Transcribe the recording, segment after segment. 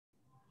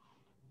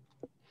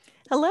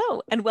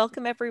Hello, and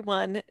welcome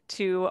everyone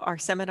to our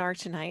seminar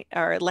tonight,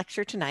 our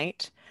lecture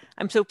tonight.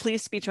 I'm so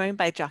pleased to be joined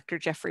by Dr.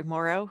 Jeffrey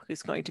Morrow,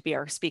 who's going to be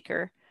our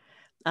speaker.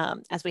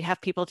 As we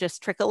have people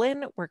just trickle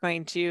in, we're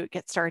going to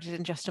get started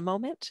in just a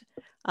moment.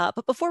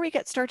 But before we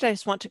get started, I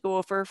just want to go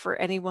over for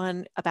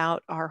anyone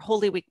about our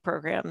Holy Week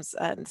programs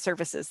and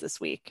services this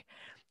week.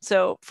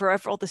 So for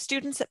all the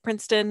students at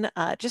Princeton,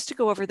 just to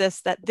go over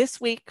this, that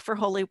this week for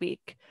Holy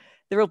Week,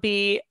 there will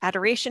be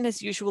adoration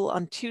as usual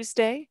on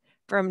Tuesday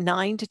from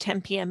 9 to 10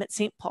 p.m. at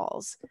St.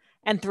 Paul's.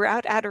 And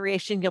throughout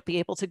adoration, you'll be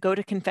able to go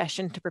to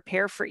confession to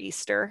prepare for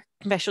Easter.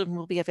 Confession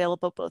will be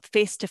available both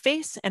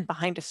face-to-face and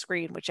behind a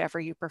screen,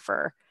 whichever you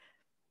prefer.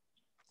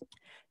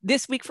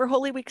 This week for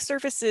Holy Week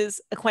services,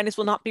 Aquinas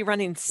will not be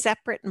running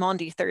separate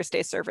Maundy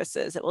Thursday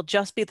services. It will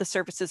just be the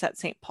services at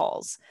St.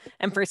 Paul's.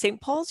 And for St.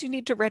 Paul's, you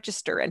need to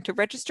register. And to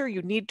register,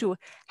 you need to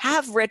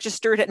have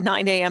registered at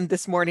 9 a.m.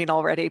 this morning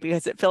already,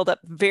 because it filled up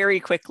very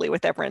quickly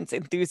with everyone's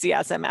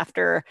enthusiasm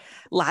after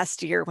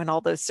last year when all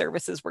those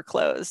services were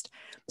closed.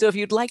 So if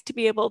you'd like to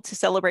be able to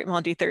celebrate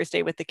Maundy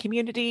Thursday with the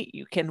community,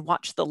 you can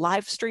watch the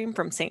live stream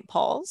from St.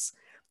 Paul's.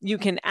 You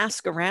can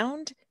ask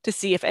around to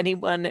see if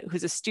anyone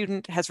who's a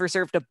student has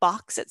reserved a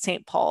box at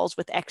St. Paul's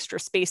with extra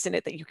space in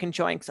it that you can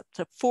join, so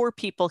 4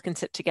 people can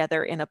sit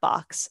together in a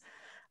box.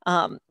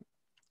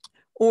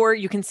 Or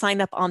you can sign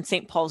up on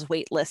St. Paul's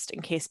wait list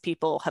in case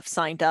people have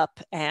signed up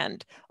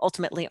and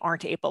ultimately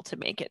aren't able to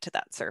make it to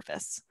that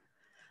service.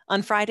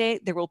 On Friday,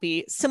 there will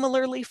be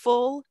similarly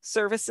full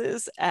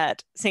services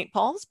at St.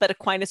 Paul's, but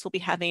Aquinas will be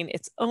having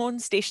its own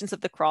Stations of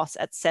the Cross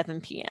at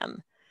 7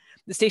 p.m.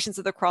 The Stations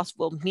of the Cross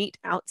will meet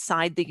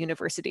outside the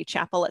University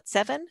Chapel at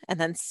 7 and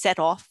then set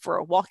off for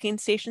a walking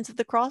Stations of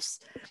the Cross,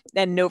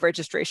 and no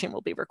registration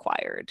will be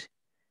required.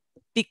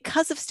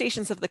 Because of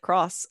Stations of the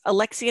Cross,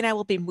 Alexi and I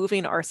will be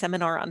moving our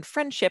seminar on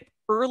friendship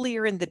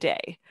earlier in the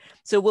day.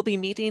 So we'll be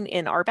meeting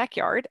in our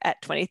backyard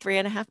at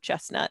 23.5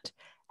 Chestnut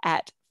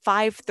at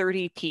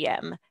 5:30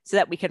 p.m. so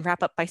that we can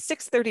wrap up by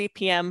 6:30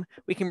 p.m.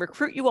 We can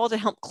recruit you all to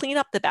help clean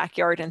up the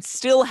backyard and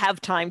still have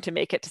time to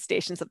make it to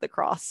Stations of the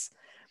Cross.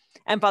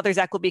 And Father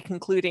Zach will be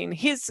concluding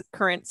his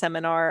current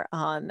seminar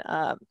on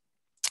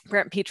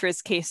Brent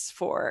Petra's case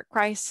for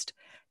Christ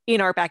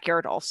in our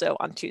backyard also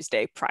on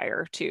Tuesday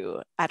prior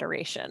to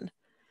adoration.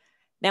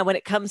 Now, when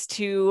it comes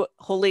to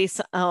Holy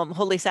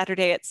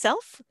Saturday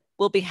itself,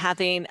 we'll be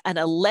having an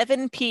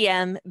 11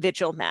 p.m.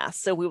 Vigil Mass.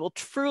 So we will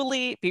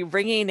truly be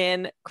ringing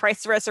in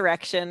Christ's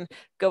resurrection,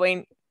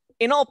 going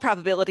in all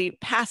probability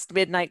past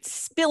midnight,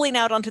 spilling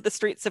out onto the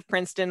streets of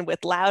Princeton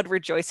with loud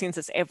rejoicings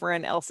as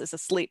everyone else is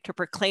asleep to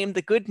proclaim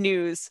the good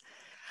news.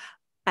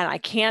 And I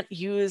can't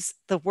use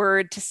the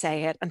word to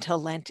say it until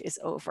Lent is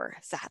over,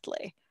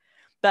 sadly.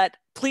 But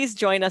please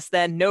join us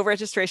then. No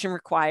registration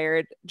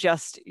required,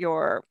 just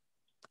your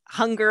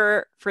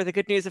hunger for the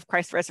good news of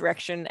Christ's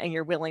resurrection and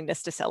your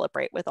willingness to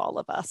celebrate with all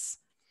of us.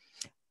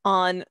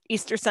 On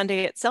Easter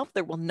Sunday itself,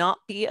 there will not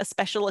be a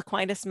special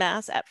Aquinas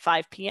Mass at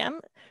 5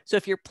 p.m. So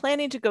if you're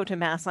planning to go to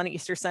Mass on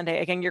Easter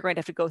Sunday, again, you're going to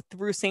have to go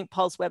through St.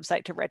 Paul's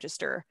website to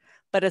register.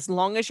 But as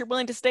long as you're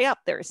willing to stay up,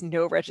 there is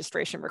no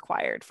registration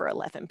required for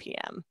 11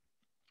 p.m.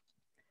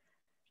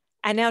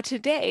 And now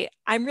today,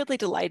 I'm really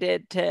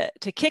delighted to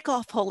kick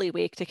off Holy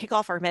Week, to kick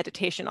off our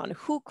meditation on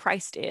who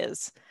Christ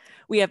is.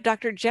 We have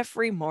Dr.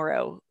 Jeffrey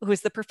Morrow, who is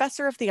the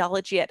Professor of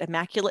Theology at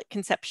Immaculate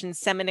Conception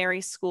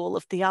Seminary School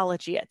of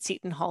Theology at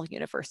Seton Hall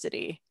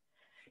University.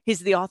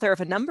 He's the author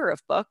of a number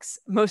of books,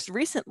 most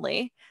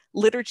recently,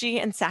 Liturgy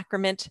and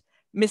Sacrament,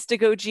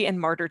 Mystagogy and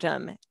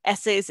Martyrdom,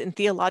 Essays in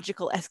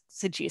Theological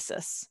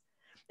Exegesis.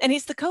 And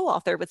he's the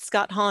co-author with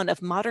Scott Hahn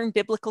of Modern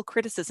Biblical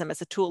Criticism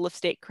as a Tool of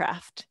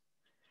Statecraft.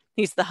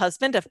 He's the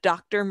husband of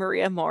Dr.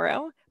 Maria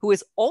Morrow, who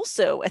is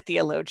also a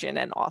theologian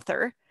and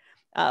author,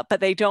 but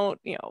they don't,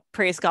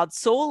 praise God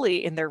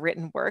solely in their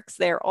written works.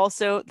 They are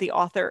also the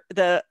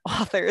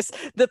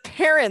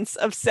parents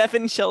of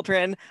 7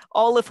 children,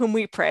 all of whom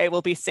we pray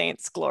will be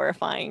saints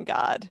glorifying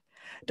God.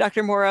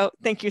 Dr. Morrow,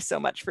 thank you so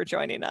much for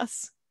joining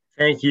us.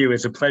 Thank you.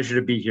 It's a pleasure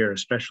to be here,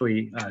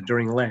 especially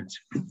during Lent,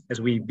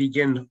 as we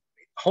begin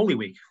Holy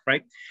Week,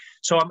 right?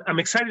 So I'm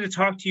excited to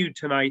talk to you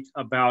tonight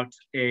about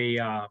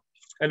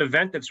an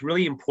event that's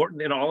really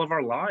important in all of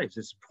our lives.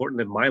 It's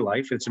important in my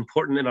life. It's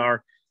important in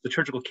our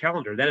liturgical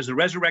calendar. That is the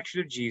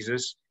resurrection of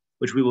Jesus,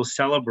 which we will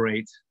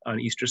celebrate on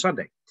Easter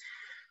Sunday.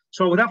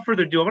 So without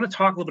further ado, I want to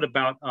talk a little bit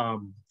about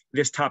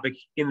this topic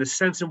in the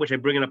sense in which I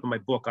bring it up in my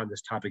book on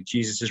this topic,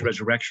 Jesus'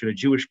 resurrection. A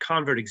Jewish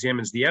convert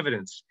examines the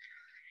evidence.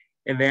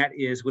 And that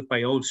is with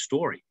my own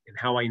story and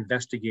how I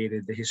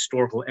investigated the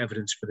historical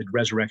evidence for the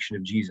resurrection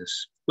of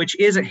Jesus, which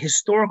is a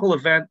historical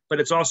event, but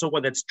it's also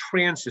one that's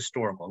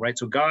trans-historical, right?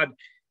 So God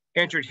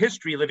entered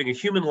history living a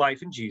human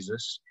life in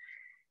Jesus,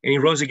 and he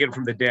rose again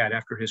from the dead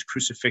after his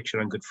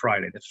crucifixion on Good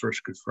Friday, the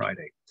first Good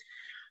Friday.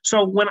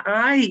 So when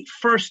I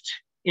first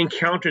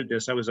encountered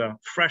this, I was a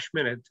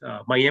freshman at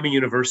Miami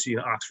University in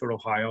Oxford,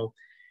 Ohio,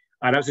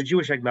 and I was a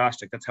Jewish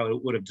agnostic. That's how I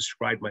would have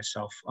described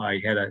myself.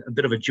 I had a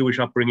bit of a Jewish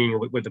upbringing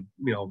with the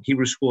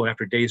Hebrew school, and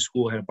after day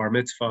school, I had a bar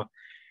mitzvah,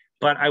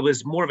 but I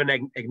was more of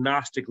an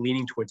agnostic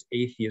leaning towards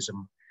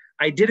atheism.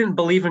 I didn't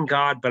believe in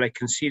God, but I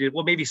conceded,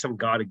 well, maybe some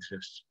God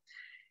exists.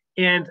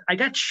 And I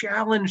got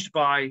challenged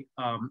by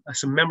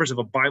some members of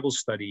a Bible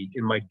study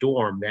in my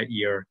dorm that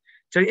year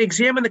to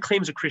examine the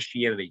claims of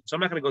Christianity. So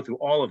I'm not going to go through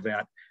all of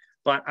that,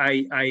 but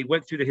I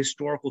went through the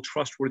historical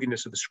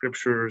trustworthiness of the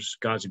scriptures,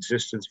 God's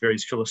existence,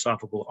 various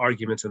philosophical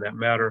arguments in that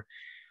matter.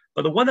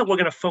 But the one that we're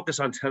going to focus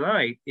on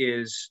tonight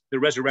is the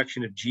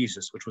resurrection of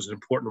Jesus, which was an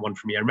important one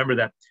for me. I remember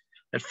that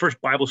first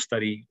Bible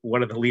study,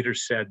 one of the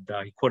leaders said,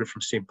 he quoted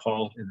from St.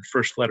 Paul in the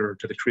first letter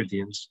to the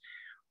Corinthians,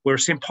 where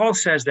St. Paul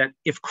says that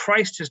if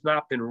Christ has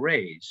not been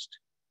raised,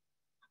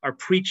 our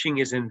preaching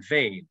is in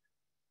vain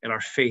and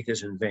our faith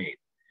is in vain.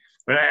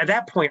 But at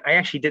that point, I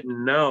actually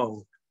didn't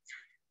know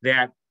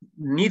that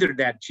neither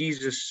that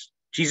Jesus'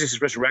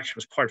 resurrection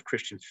was part of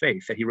Christian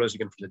faith, that he rose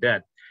again from the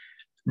dead,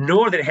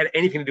 nor that it had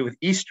anything to do with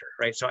Easter,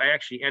 right? So I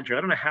actually entered,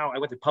 I don't know how I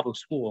went to public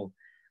school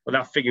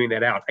without figuring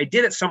that out. I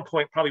did at some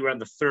point, probably around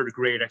the third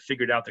grade, I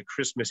figured out that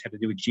Christmas had to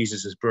do with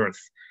Jesus's birth.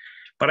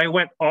 But I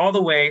went all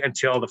the way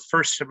until the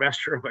first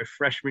semester of my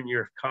freshman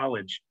year of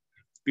college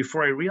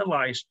before I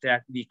realized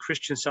that the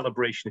Christian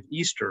celebration of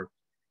Easter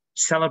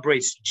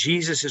celebrates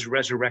Jesus's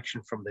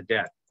resurrection from the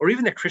dead, or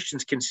even that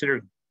Christians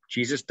consider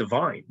Jesus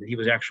divine, that he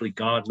was actually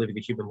God living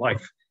a human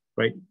life,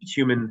 right?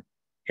 Human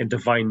and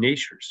divine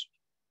natures.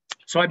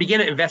 So I began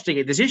to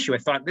investigate this issue. I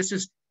thought, this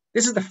is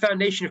the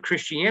foundation of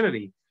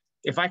Christianity.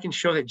 If I can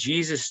show that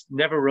Jesus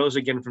never rose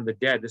again from the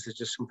dead, this is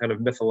just some kind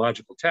of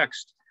mythological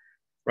text,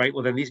 right?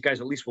 Well, then these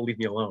guys at least will leave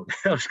me alone.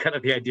 That was kind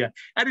of the idea.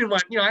 I didn't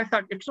want, I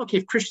thought it's okay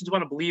if Christians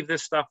want to believe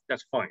this stuff,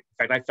 that's fine.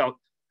 In fact, I felt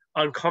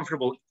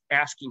uncomfortable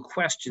asking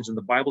questions in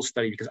the Bible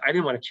study because I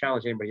didn't want to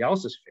challenge anybody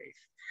else's faith.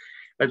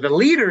 But the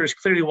leaders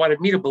clearly wanted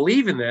me to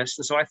believe in this.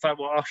 And so I thought,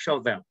 well, I'll show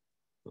them.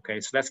 Okay,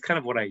 so that's kind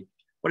of what I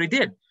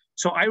did.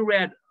 So I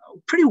read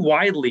pretty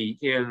widely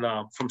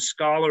from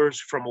scholars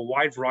from a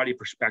wide variety of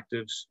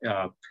perspectives,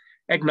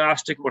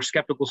 agnostic, more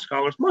skeptical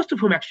scholars, most of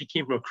whom actually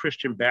came from a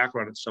Christian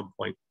background at some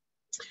point,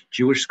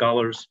 Jewish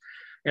scholars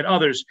and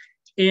others.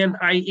 And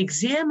I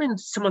examined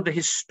some of the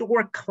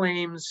historic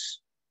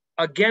claims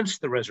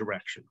against the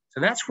resurrection.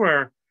 And that's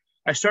where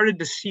I started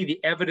to see the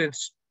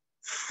evidence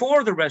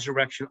for the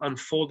resurrection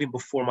unfolding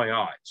before my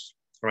eyes,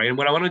 right? And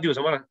what I want to do is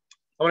I want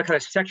to kind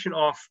of section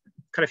off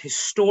kind of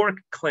historic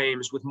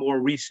claims with more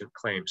recent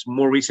claims,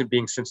 more recent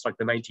being since like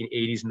the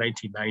 1980s and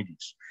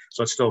 1990s.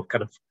 So it's still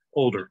kind of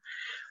older.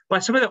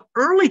 But some of the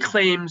early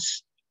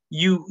claims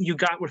you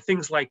got were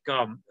things like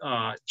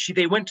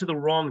they went to the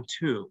wrong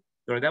tomb.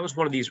 That was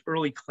one of these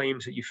early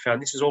claims that you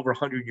found. This is over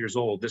 100 years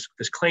old. This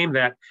claim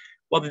that,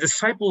 well, the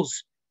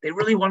disciples, they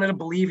really wanted to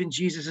believe in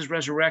Jesus'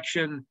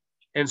 resurrection.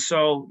 And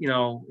so,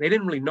 they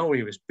didn't really know where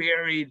he was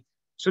buried.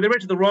 So they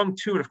went to the wrong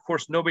tomb. And of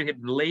course, nobody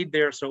had been laid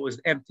there, so it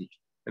was empty.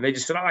 And they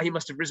just said, he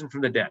must have risen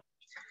from the dead.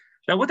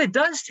 Now, what that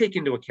does take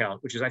into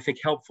account, which is, I think,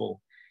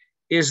 helpful,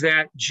 is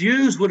that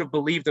Jews would have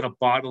believed in a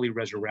bodily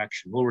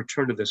resurrection. We'll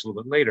return to this a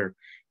little bit later.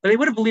 But they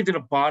would have believed in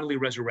a bodily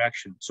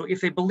resurrection. So if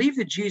they believed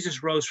that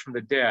Jesus rose from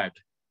the dead,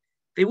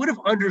 they would have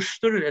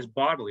understood it as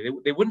bodily.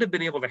 They wouldn't have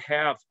been able to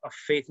have a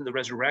faith in the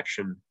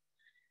resurrection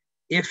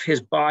if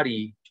his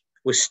body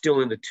was still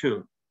in the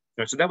tomb.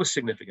 So that was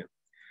significant.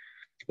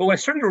 But what I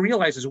started to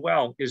realize as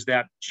well is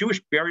that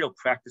Jewish burial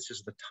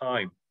practices at the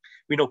time,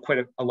 we know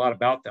quite a lot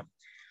about them.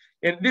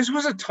 And this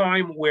was a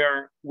time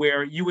where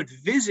you would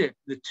visit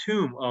the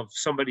tomb of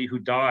somebody who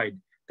died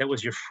that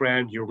was your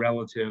friend, your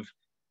relative,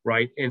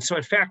 right? And so,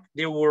 in fact,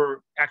 there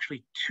were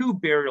actually two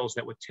burials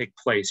that would take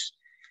place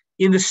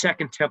in the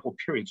Second Temple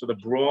period. So the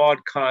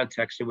broad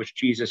context in which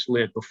Jesus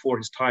lived before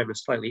his time and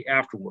slightly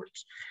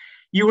afterwards.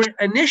 You were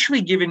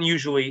initially given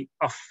usually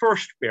a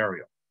first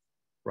burial,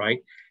 right?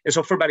 And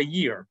so for about a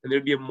year, and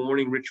there'd be a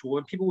mourning ritual,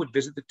 and people would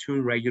visit the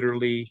tomb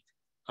regularly.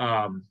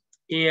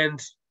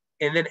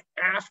 And then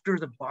after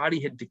the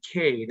body had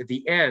decayed, at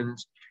the end,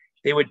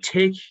 they would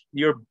take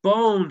your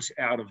bones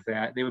out of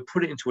that. They would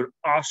put it into an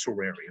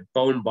ossuary, a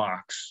bone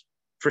box,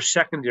 for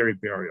secondary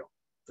burial.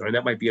 Right?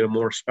 That might be in a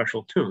more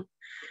special tomb.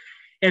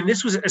 And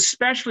this was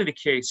especially the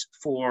case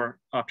for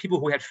people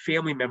who had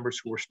family members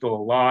who were still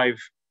alive,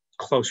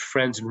 close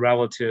friends and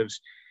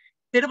relatives.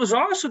 And it was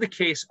also the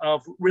case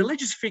of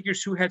religious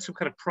figures who had some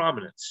kind of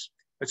prominence.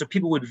 And so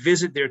people would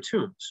visit their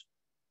tombs.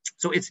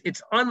 So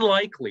it's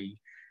unlikely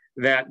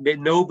that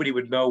nobody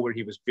would know where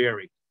he was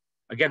buried.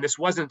 Again,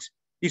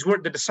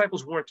 the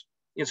disciples weren't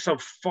in some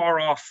far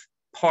off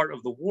part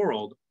of the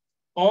world.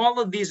 All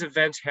of these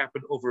events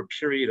happened over a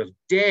period of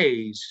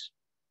days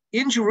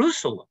in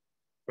Jerusalem,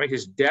 right?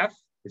 His death,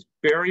 his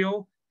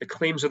burial, the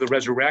claims of the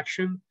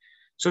resurrection.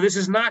 So this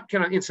is not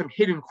kind of in some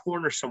hidden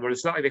corner somewhere.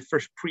 It's not like they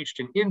first preached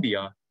in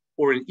India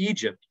or in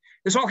Egypt.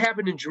 This all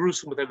happened in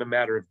Jerusalem within a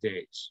matter of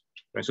days,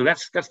 right? So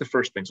that's the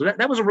first thing. So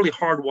that was a really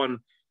hard one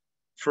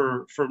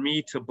for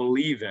me to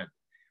believe in.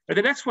 But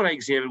the next one I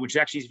examined, which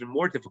actually is even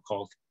more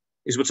difficult,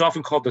 is what's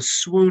often called the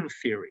swoon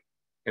theory.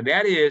 And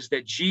that is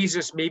that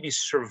Jesus maybe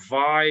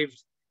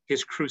survived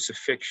his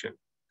crucifixion.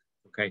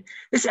 Okay.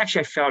 This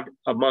actually I found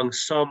among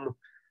some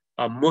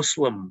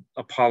Muslim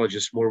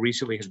apologists more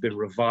recently has been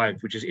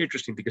revived, which is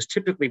interesting because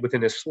typically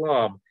within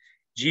Islam,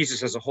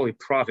 Jesus as a holy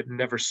prophet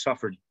never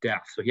suffered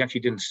death. So he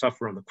actually didn't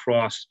suffer on the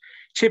cross.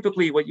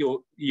 Typically what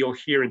you'll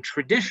hear in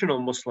traditional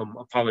Muslim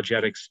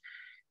apologetics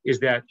is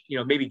that,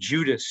 maybe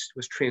Judas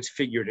was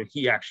transfigured and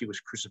he actually was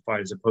crucified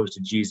as opposed to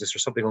Jesus, or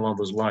something along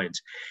those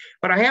lines.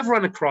 But I have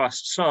run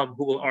across some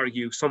who will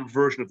argue some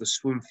version of the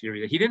swoon theory,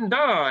 that he didn't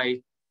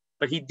die,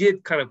 but he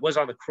did was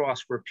on the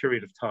cross for a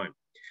period of time.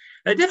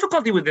 The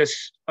difficulty with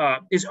this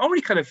is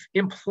already kind of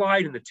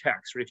implied in the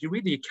text. Right? If you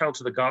read the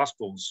accounts of the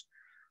Gospels,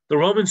 the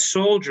Roman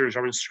soldiers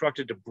are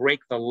instructed to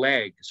break the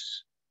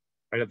legs,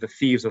 right, of the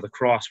thieves of the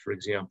cross, for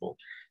example,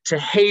 to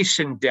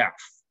hasten death.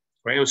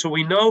 Right? And so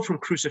we know from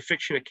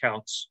crucifixion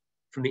accounts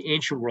from the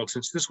ancient world,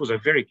 since this was a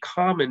very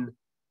common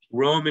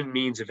Roman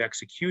means of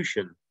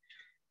execution,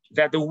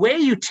 that the way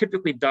you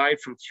typically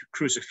died from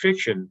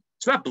crucifixion,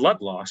 it's not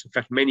blood loss. In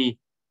fact, many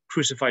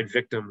crucified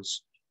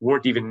victims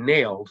weren't even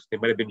nailed. They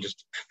might have been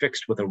just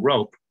fixed with a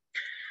rope,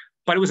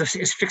 but it was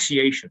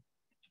asphyxiation.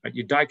 Right?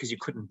 You died because you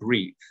couldn't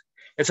breathe.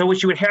 And so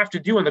what you would have to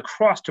do on the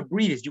cross to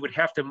breathe is you would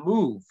have to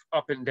move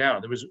up and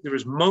down. There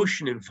was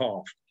motion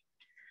involved.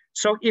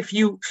 So if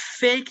you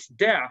faked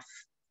death,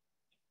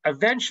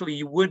 eventually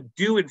you would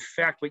do, in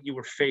fact, what you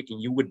were faking.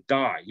 You would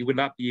die. You would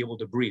not be able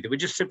to breathe. It would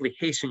just simply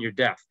hasten your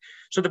death.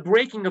 So the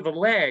breaking of the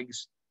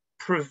legs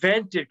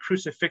prevented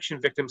crucifixion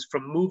victims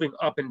from moving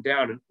up and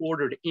down in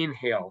order to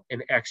inhale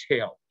and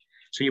exhale.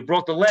 So you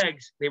broke the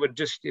legs, they would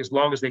just, as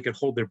long as they could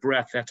hold their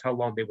breath, that's how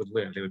long they would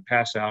live. They would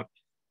pass out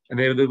and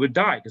they would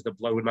die because the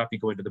blood would not be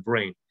going to the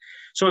brain.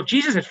 So if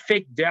Jesus had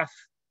faked death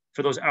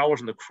for those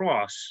hours on the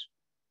cross,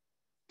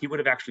 he would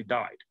have actually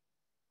died.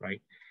 Right?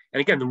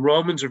 And again, the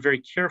Romans are very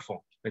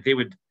careful. That they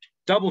would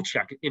double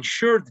check,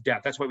 ensure the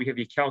death. That's why we have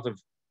the account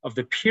of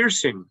the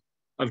piercing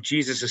of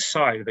Jesus'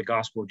 side in the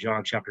Gospel of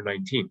John, chapter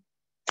 19,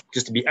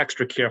 just to be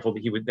extra careful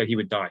that he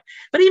would die.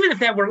 But even if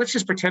that were, let's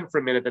just pretend for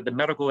a minute that the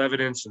medical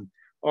evidence and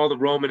all the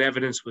Roman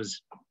evidence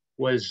was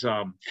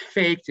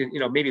faked, and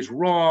maybe it's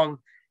wrong.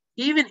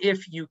 Even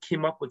if you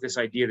came up with this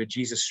idea that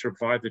Jesus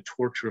survived the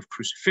torture of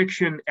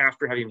crucifixion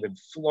after having been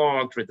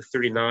flogged for the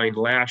 39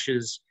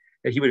 lashes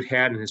that he would have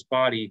had in his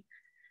body,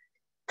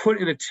 put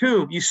in a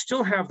tomb, you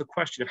still have the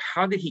question of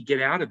how did he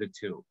get out of the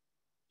tomb?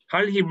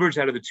 How did he emerge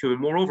out of the tomb?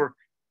 And moreover,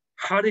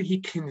 how did he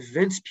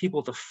convince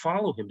people to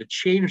follow him, to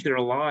change their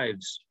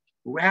lives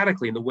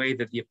radically in the way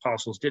that the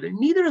apostles did? And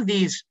neither of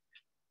these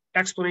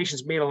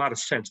explanations made a lot of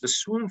sense. The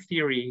swoon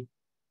theory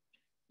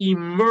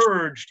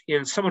emerged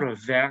in somewhat of a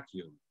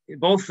vacuum.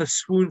 Both the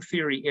swoon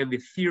theory and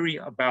the theory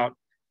about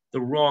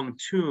the wrong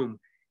tomb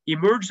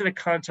emerged in a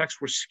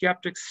context where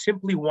skeptics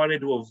simply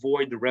wanted to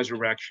avoid the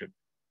resurrection.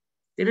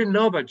 They didn't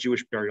know about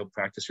Jewish burial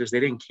practices.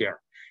 They didn't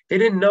care. They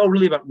didn't know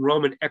really about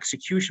Roman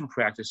execution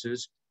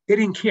practices. They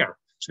didn't care.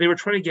 So they were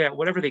trying to get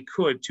whatever they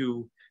could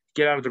to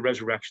get out of the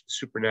resurrection, the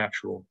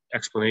supernatural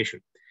explanation.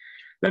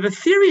 Now, the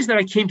theories that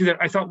I came to that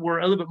I thought were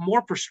a little bit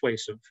more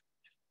persuasive,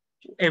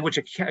 and which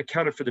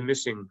accounted for the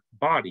missing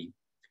body,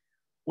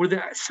 were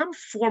that some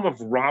form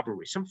of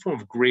robbery, some form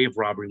of grave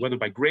robbery, whether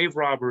by grave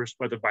robbers,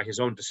 whether by his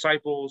own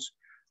disciples,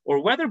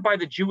 or whether by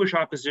the Jewish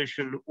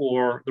opposition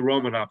or the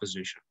Roman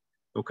opposition.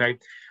 Okay,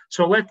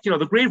 so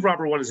the grave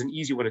robber one is an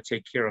easy one to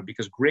take care of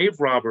because grave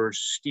robbers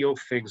steal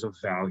things of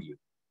value.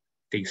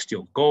 They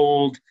steal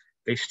gold,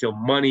 they steal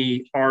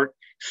money, art,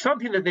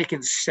 something that they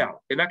can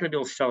sell. They're not going to be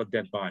able to sell a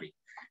dead body.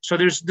 So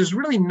there's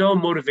really no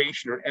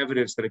motivation or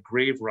evidence that a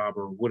grave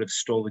robber would have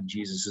stolen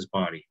Jesus's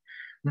body.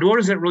 Nor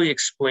does that really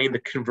explain the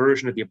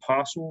conversion of the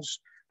apostles,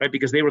 right?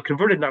 Because they were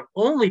converted not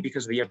only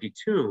because of the empty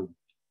tomb,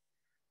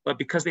 but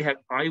because they had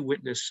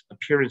eyewitness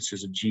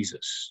appearances of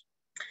Jesus.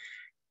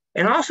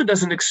 And also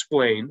doesn't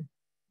explain,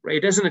 right?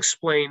 It doesn't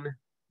explain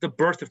the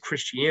birth of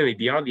Christianity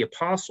beyond the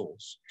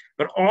apostles,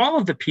 but all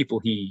of the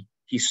people he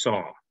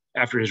saw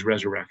after his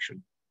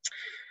resurrection,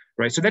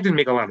 right? So that didn't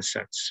make a lot of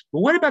sense. But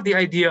what about the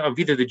idea of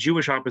either the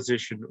Jewish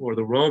opposition or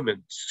the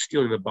Romans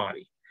stealing the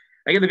body?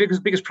 Again, the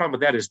biggest problem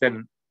with that is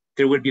then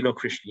there would be no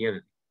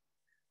Christianity.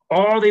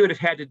 All they would have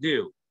had to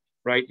do,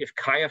 right? If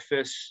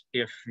Caiaphas,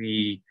 if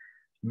the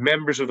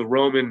members of the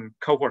Roman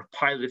cohort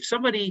Pilate, if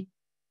somebody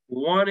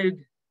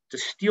wanted to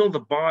steal the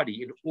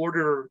body in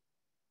order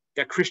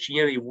that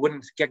Christianity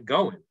wouldn't get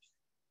going,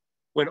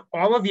 when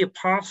all of the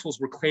apostles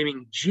were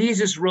claiming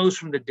Jesus rose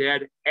from the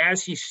dead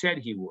as he said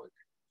he would,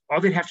 all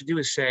they'd have to do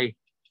is say,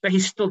 but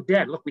he's still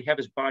dead. Look, we have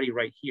his body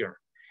right here.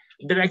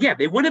 Then again,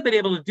 they wouldn't have been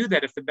able to do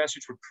that if the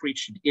message were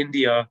preached in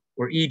India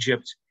or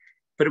Egypt,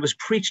 but it was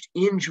preached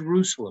in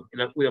Jerusalem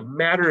in a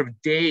matter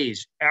of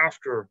days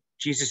after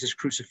Jesus'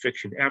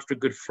 crucifixion, after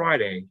Good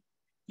Friday.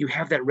 You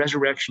have that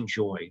resurrection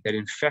joy, that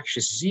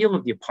infectious zeal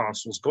of the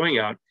apostles going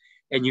out,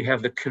 and you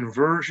have the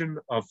conversion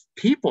of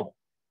people,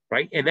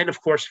 right? And then,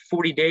 of course,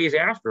 40 days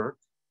after,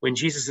 when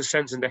Jesus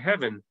ascends into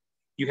heaven,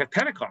 you have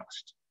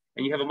Pentecost,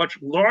 and you have a much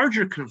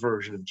larger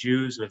conversion of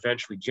Jews and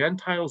eventually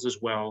Gentiles as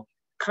well,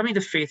 coming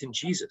to faith in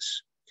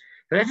Jesus.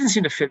 And that didn't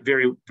seem to fit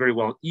very, very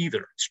well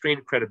either,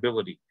 strained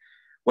credibility.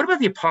 What about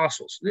the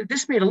apostles?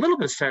 This made a little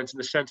bit of sense in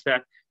the sense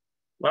that,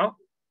 well,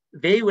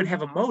 they would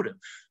have a motive,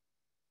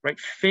 right?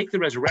 Fake the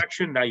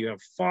resurrection. Now you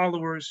have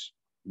followers,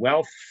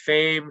 wealth,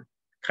 fame,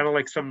 kind of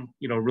like some,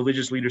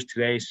 religious leaders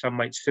today, some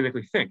might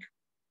cynically think.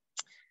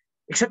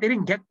 Except they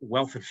didn't get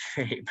wealth and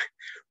fame,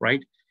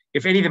 right?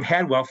 If any of them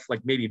had wealth,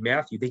 like maybe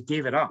Matthew, they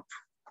gave it up,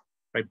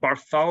 right?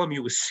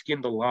 Bartholomew was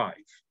skinned alive.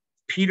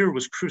 Peter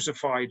was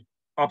crucified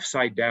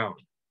upside down,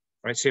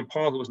 right? St.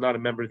 Paul, who was not a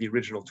member of the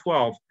original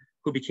 12,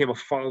 who became a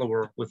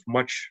follower with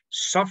much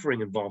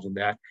suffering involved in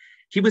that,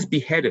 he was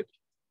beheaded,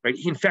 right?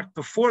 In fact,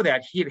 before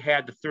that, he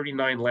had the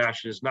 39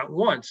 lashes, not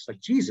once, like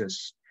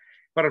Jesus,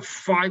 but on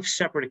 5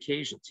 separate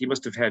occasions. He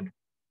must have had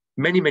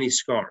many, many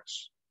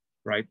scars,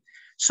 right?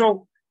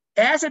 So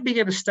as I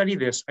began to study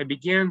this, I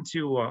began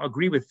to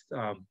agree with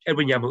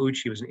Edwin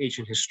Yamauchi, who was an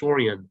ancient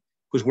historian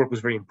whose work was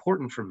very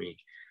important for me,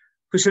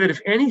 who said that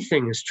if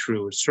anything is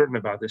true or certain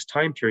about this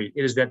time period,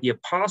 it is that the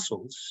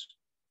apostles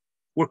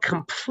were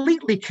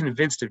completely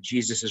convinced of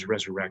Jesus'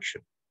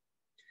 resurrection,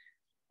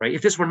 right?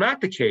 If this were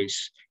not the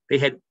case, they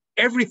had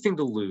everything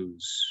to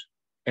lose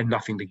and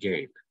nothing to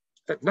gain.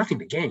 Nothing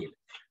to gain,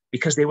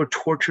 because they were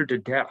tortured to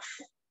death.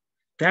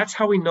 That's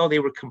how we know they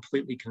were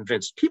completely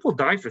convinced. People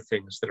die for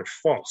things that are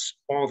false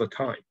all the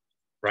time,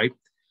 right?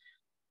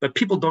 But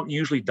people don't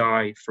usually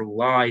die for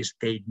lies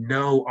they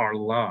know are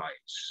lies.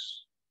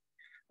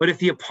 But if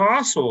the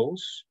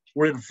apostles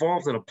were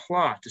involved in a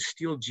plot to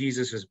steal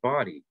Jesus's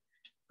body,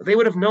 they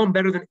would have known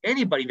better than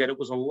anybody that it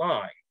was a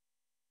lie.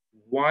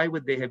 Why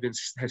would they have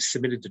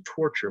submitted to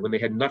torture when they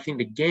had nothing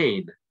to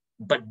gain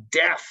but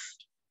death?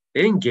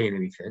 They didn't gain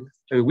anything.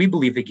 I mean, we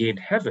believe they gained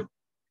heaven,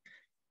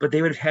 but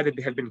they would have had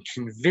to have been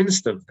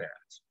convinced of that.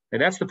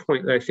 And that's the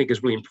point that I think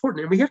is really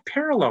important. And we have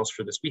parallels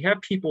for this. We have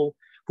people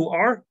who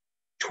are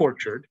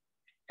tortured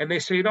and they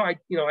say, no,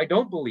 I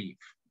don't believe.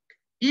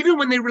 Even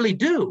when they really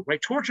do,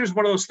 right? Torture is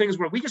one of those things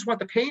where we just want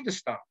the pain to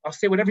stop. I'll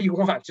say whatever you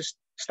want, just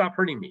stop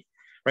hurting me,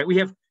 right? We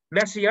have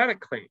messianic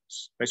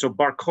claims, right? So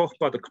Bar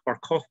Kokhba, the Bar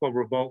Kokhba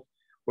revolt,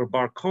 where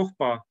Bar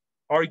Kokhba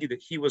argued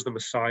that he was the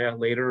Messiah.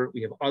 Later,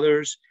 we have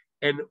others.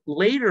 And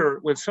later,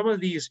 when some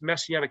of these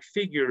messianic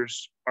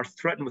figures are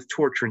threatened with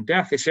torture and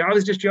death, they say, I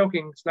was just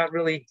joking. It's not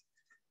really,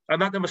 I'm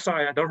not the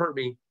Messiah. Don't hurt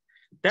me.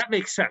 That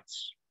makes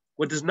sense.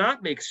 What does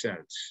not make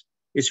sense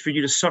is for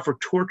you to suffer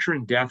torture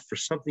and death for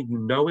something you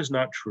know is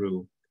not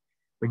true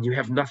when you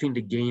have nothing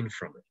to gain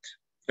from it.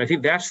 And I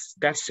think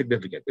that's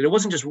significant. And it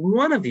wasn't just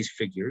one of these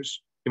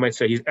figures. You might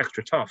say he's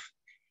extra tough.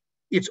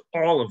 It's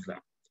all of them,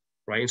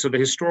 right? And so the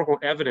historical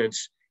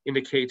evidence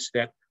indicates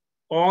that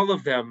all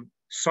of them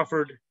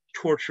suffered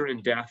torture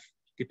and death.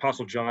 The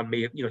Apostle John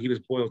may have, he was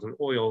boiled in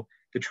oil.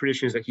 The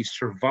tradition is that he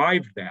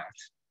survived that,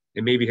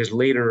 and maybe his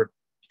later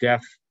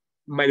death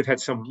might have had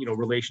some,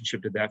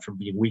 relationship to that from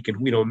being weakened.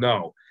 We don't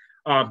know.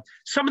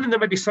 Some of them there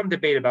might be some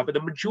debate about, but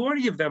the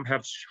majority of them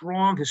have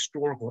strong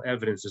historical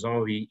evidence, as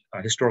all the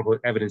historical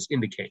evidence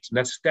indicates, and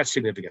that's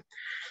significant.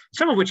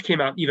 Some of which came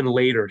out even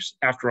later,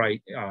 after I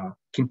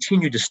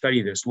continued to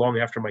study this, long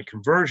after my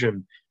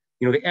conversion.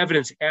 The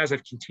evidence, as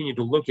I've continued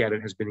to look at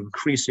it, has been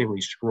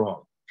increasingly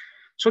strong.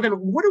 So then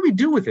what do we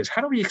do with this?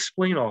 How do we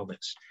explain all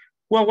this?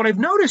 Well, what I've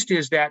noticed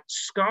is that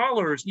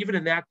scholars, even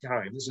in that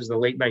time, this is the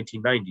late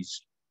 1990s,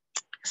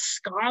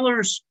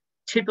 scholars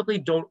typically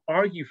don't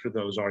argue for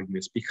those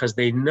arguments because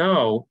they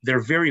know they're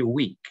very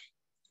weak,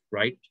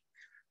 right?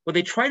 What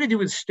they try to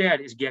do instead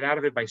is get out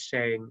of it by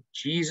saying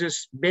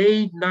Jesus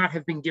may not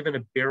have been given a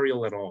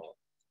burial at all.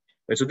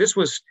 And so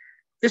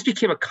this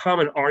became a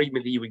common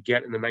argument that you would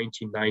get in the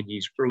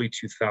 1990s, early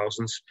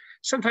 2000s.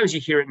 Sometimes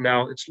you hear it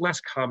now. It's less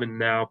common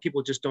now.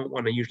 People just don't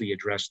want to usually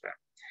address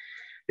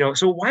that.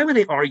 So why would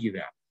they argue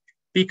that?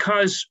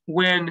 Because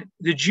when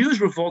the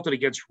Jews revolted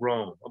against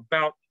Rome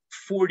about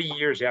 40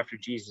 years after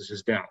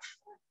Jesus' death,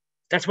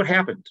 that's what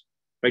happened,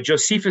 right?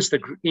 Josephus,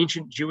 the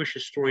ancient Jewish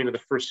historian of the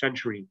first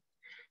century,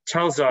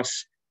 tells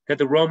us that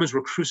the Romans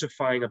were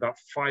crucifying about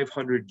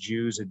 500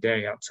 Jews a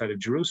day outside of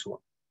Jerusalem.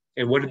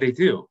 And what did they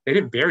do? They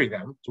didn't bury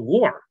them. It's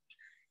war.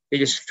 They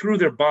just threw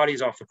their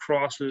bodies off the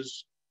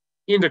crosses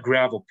into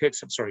gravel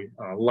pits,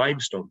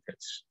 limestone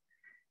pits.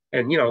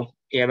 And,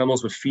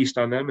 animals would feast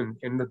on them,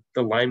 and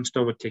the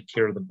limestone would take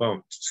care of the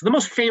bones. So the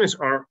most famous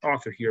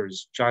author here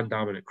is John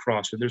Dominic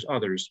Crossan. There's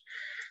others.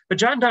 But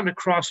John Dominic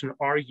Crossan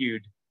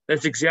argued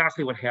that's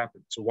exactly what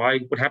happened. So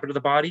what happened to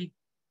the body?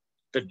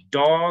 The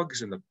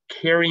dogs and the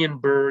carrion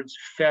birds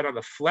fed on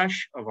the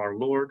flesh of our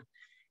Lord,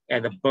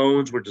 and the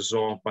bones were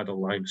dissolved by the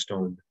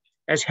limestone,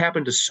 as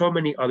happened to so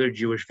many other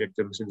Jewish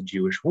victims in the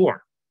Jewish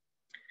war.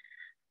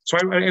 So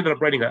I ended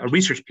up writing a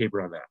research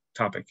paper on that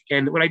topic.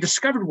 And what I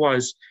discovered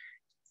was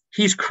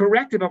he's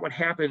correct about what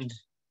happened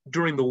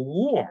during the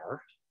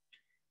war,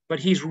 but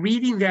he's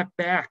reading that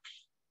back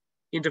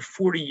into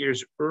 40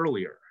 years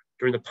earlier,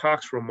 during the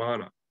Pax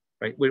Romana,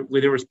 right,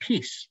 where there was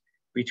peace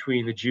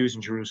between the Jews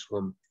in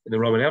Jerusalem and the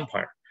Roman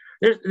Empire.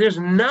 There's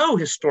no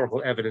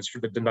historical evidence for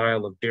the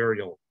denial of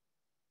burial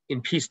in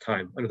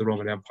peacetime under the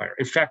Roman Empire.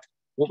 In fact,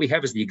 what we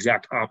have is the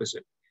exact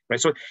opposite, right?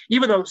 So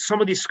even though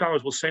some of these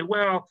scholars will say,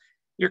 well,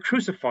 you're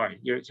crucified,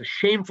 it's a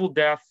shameful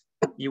death,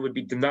 you would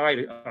be denied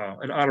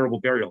an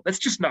honorable burial. That's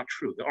just not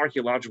true. The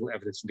archaeological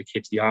evidence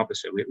indicates the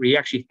opposite. We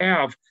actually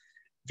have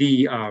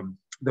the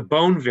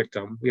bone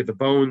victim. We have the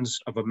bones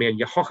of a man,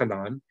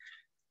 Yehochanan,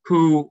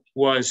 who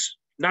was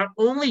not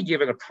only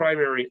given a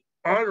primary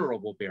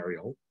honorable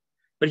burial,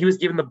 but he was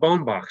given the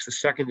bone box, the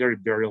secondary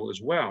burial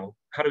as well.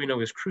 How do we know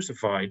he was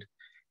crucified?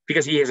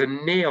 Because he has a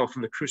nail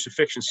from the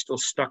crucifixion still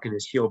stuck in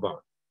his heel bone,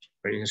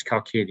 right, in his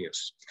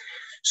calcaneus.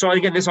 So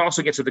again, this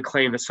also gets to the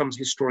claim that some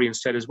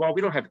historians said as well,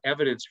 we don't have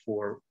evidence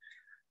for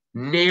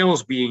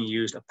nails being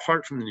used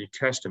apart from the New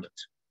Testament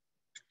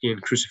in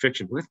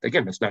crucifixion.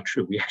 Again, that's not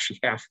true. We actually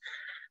have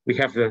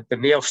the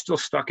nail still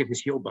stuck in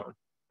his heel bone,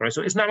 right?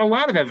 So it's not a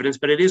lot of evidence,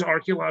 but it is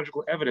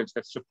archaeological evidence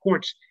that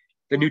supports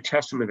the New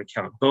Testament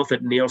account, both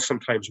that nails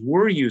sometimes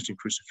were used in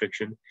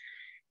crucifixion,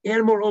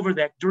 and moreover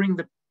that during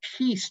the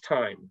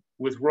peacetime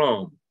with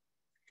Rome,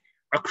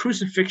 a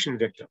crucifixion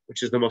victim,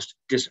 which is the most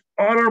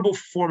dishonorable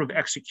form of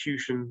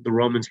execution the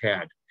Romans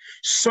had,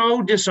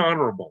 so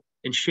dishonorable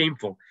and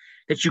shameful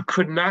that you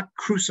could not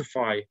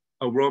crucify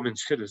a Roman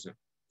citizen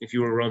if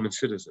you were a Roman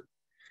citizen,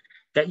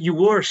 that you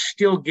were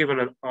still given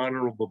an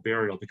honorable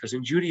burial, because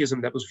in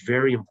Judaism that was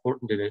very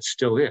important and it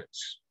still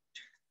is.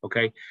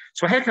 Okay,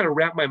 so I had to kind of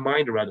wrap my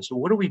mind around this. So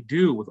what do we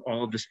do with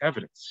all of this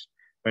evidence?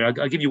 Right,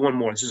 I'll give you one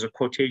more. This is a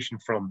quotation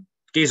from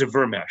Geza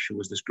Vermesh, who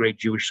was this great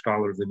Jewish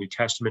scholar of the New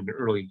Testament and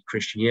early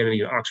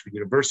Christianity at Oxford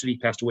University,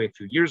 passed away a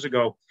few years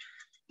ago.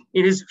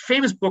 In his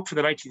famous book for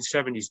the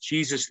 1970s,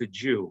 Jesus the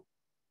Jew,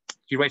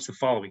 he writes the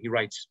following. He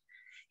writes,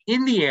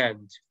 "In the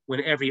end,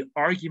 when every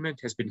argument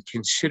has been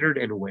considered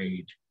and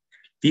weighed,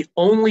 the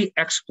only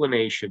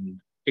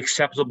explanation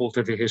acceptable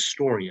to the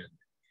historian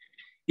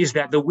is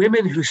that the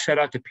women who set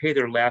out to pay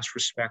their last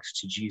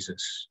respects to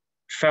Jesus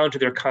found to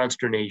their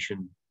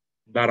consternation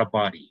not a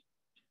body,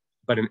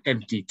 but an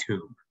empty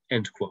tomb,"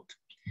 end quote.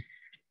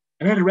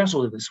 And I had to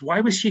wrestle with this. Why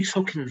was he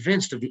so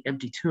convinced of the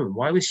empty tomb?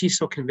 Why was he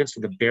so convinced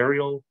of the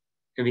burial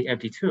and the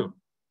empty tomb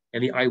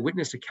and the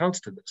eyewitness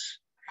accounts to this?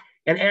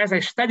 And as I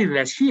studied and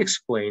as he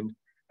explained,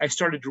 I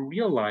started to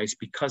realize,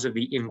 because of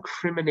the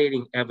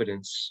incriminating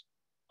evidence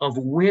of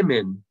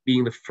women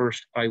being the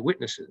first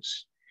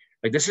eyewitnesses.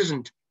 Like, this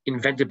isn't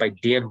invented by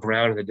Dan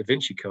Brown in the Da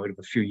Vinci Code of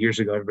a few years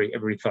ago.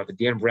 Everybody thought that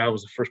Dan Brown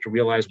was the first to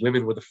realize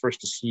women were the first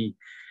to see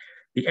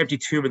the empty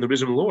tomb and the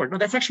risen Lord. No,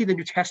 that's actually the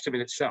New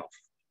Testament itself,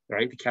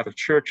 right? The Catholic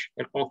Church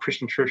and all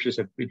Christian churches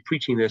have been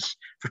preaching this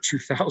for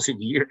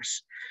 2,000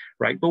 years,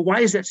 right? But why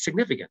is that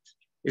significant?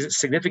 Is it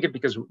significant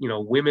because,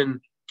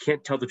 women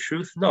can't tell the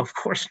truth? No, of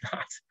course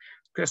not.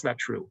 That's not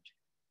true.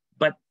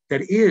 But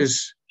that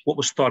is what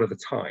was thought at the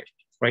time,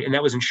 right? And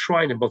that was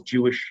enshrined in both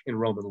Jewish and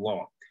Roman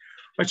law.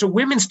 Right, so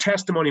women's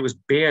testimony was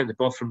banned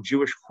both from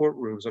Jewish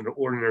courtrooms under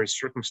ordinary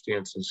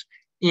circumstances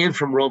and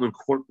from Roman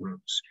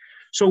courtrooms.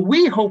 So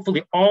we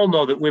hopefully all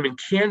know that women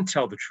can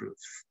tell the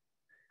truth.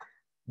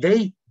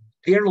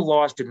 Their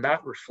laws did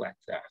not reflect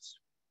that.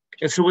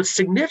 And so what's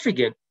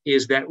significant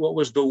is that what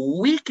was the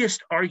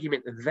weakest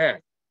argument then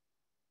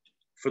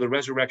for the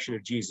resurrection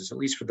of Jesus, at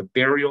least for the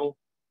burial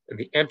and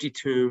the empty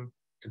tomb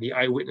and the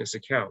eyewitness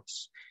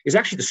accounts, is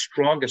actually the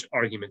strongest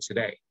argument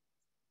today.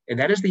 And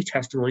that is the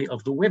testimony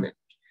of the women.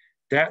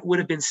 That would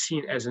have been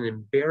seen as an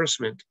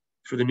embarrassment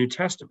for the New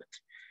Testament,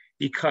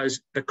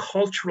 because the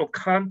cultural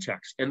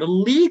context and the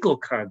legal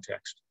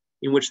context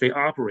in which they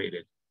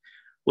operated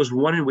was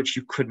one in which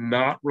you could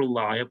not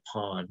rely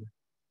upon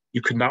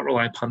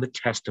the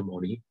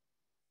testimony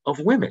of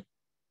women,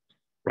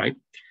 right?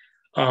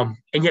 And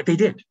yet they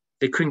did.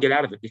 They couldn't get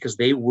out of it because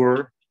they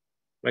were,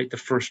 right, the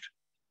first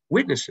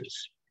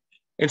witnesses.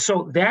 And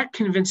so that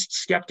convinced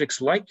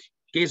skeptics like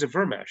Geza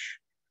Vermesh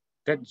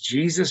that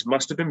Jesus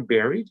must have been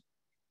buried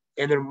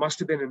and there must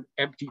have been an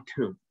empty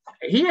tomb.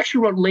 He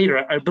actually wrote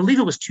later, I believe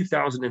it was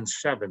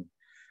 2007,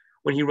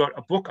 when he wrote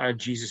a book on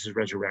Jesus'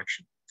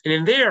 resurrection. And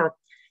in there,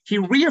 he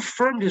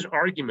reaffirmed his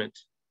argument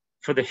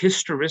for the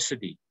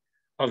historicity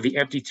of the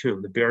empty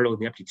tomb, the burial in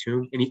the empty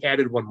tomb, and he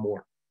added one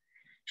more.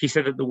 He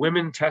said that the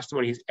women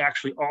testimony has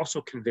actually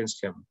also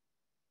convinced him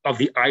of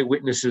the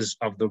eyewitnesses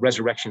of the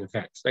resurrection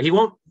events. Now, he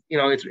won't,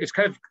 it's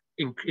kind of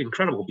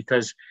incredible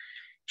because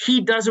he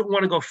doesn't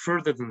want to go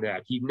further than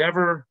that. He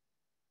never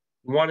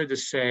wanted to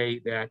say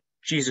that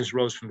Jesus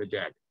rose from the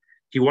dead.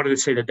 He wanted to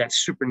say that that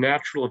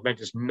supernatural event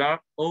is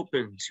not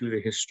open to the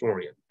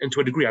historian. And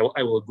to a degree,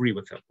 I will agree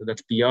with him.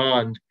 That's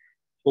beyond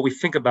what we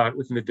think about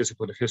within the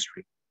discipline of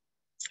history.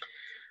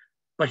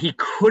 But he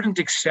couldn't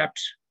accept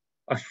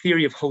a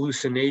theory of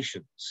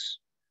hallucinations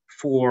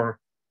for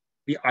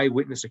the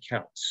eyewitness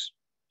accounts.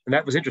 And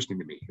that was interesting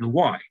to me. And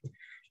why?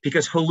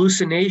 Because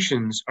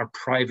hallucinations are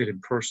private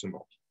and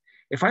personal.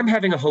 If I'm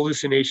having a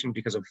hallucination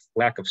because of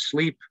lack of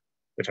sleep,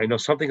 which I know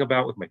something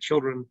about with my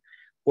children,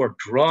 or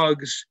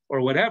drugs, or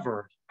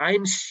whatever,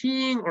 I'm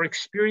seeing or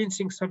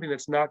experiencing something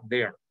that's not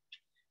there,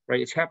 right?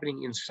 It's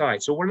happening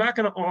inside. So we're not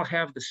going to all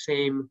have the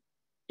same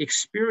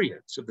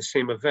experience of the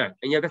same event.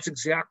 And yet that's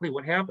exactly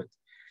what happened.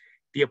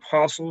 The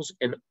apostles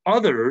and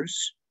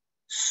others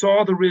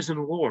saw the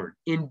risen Lord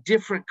in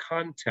different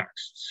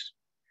contexts.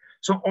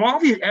 So all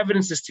these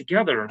evidences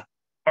together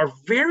are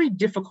very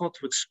difficult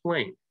to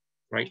explain,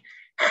 right?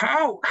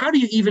 How do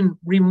you even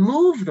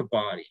remove the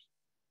body,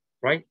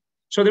 right?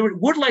 So there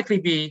would likely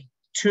be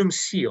tombs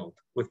sealed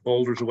with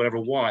boulders or whatever.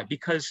 Why?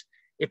 Because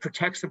It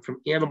protects them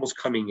from animals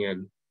coming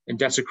in and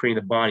desecrating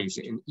the bodies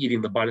and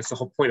eating the body. It's the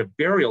whole point of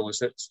burial, is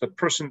that the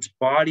person's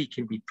body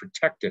can be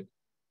protected,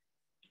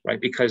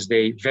 right? Because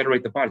they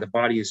venerate the body. The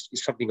body is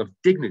something of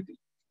dignity,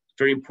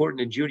 very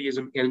important in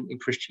Judaism and in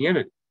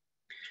Christianity,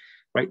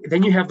 right?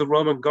 Then you have the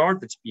Roman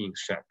guard that's being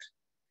sent.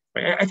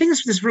 Right? I think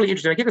this is really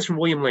interesting. I get this from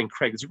William Lane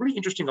Craig. It's a really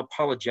interesting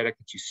apologetic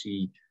that you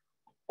see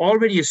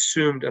already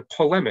assumed, a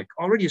polemic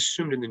already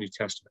assumed in the New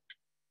Testament.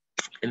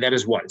 And that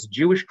is what? It's a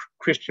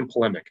Jewish-Christian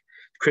polemic.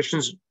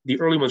 Christians, the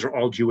early ones, are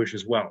all Jewish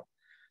as well,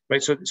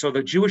 right? So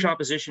the Jewish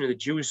opposition to the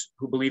Jews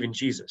who believe in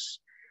Jesus,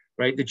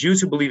 right? The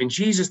Jews who believe in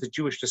Jesus, the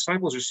Jewish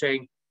disciples, are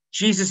saying,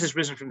 Jesus has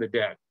risen from the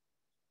dead,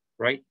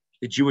 right?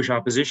 The Jewish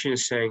opposition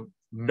is saying,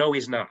 no,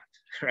 he's not,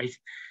 right?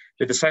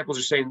 The disciples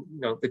are saying,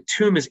 no, the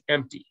tomb is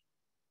empty.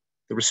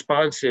 The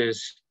response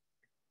is,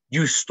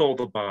 you stole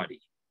the body,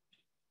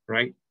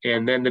 right?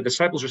 And then the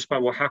disciples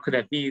respond, well, how could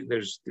that be?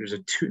 There's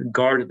a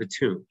guard at the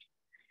tomb.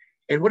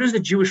 And what is the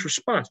Jewish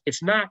response?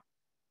 It's not,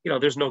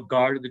 there's no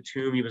guard at the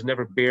tomb. He was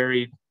never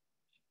buried.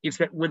 It's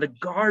that when the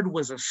guard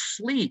was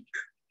asleep,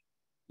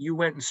 you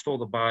went and stole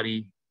the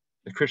body.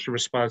 The Christian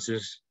response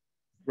is,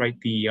 right,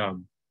 the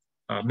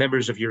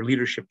members of your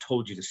leadership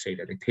told you to say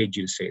that. They paid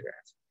you to say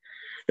that.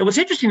 Now, what's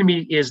interesting to me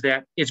is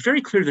that it's very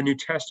clear the New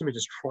Testament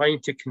is trying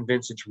to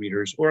convince its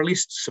readers, or at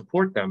least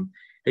support them,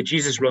 that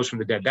Jesus rose from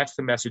the dead. That's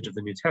the message of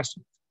the New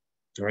Testament,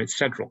 all right,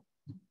 central.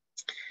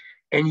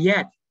 And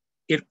yet,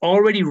 it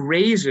already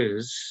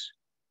raises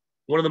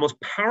one of the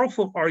most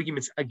powerful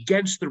arguments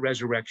against the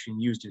resurrection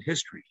used in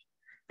history,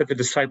 that the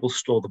disciples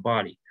stole the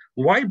body.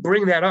 Why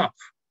bring that up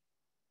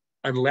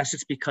unless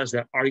it's because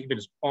that argument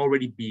is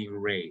already being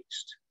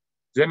raised?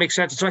 Does that make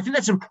sense? So I think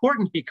that's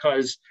important,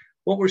 because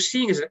what we're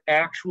seeing is an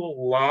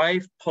actual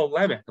live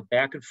polemic, a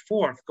back and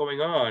forth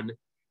going on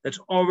that's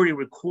already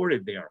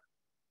recorded there.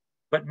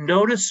 But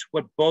notice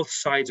what both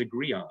sides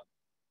agree on: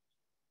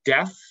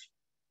 death,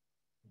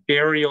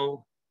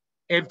 burial,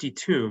 empty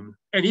tomb,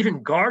 and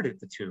even guard at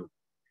the tomb.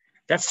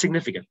 That's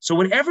significant. So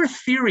whatever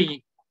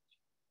theory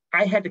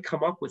I had to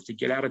come up with to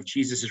get out of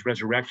Jesus's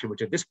resurrection,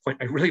 which at this point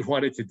I really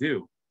wanted to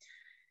do,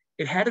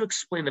 it had to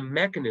explain the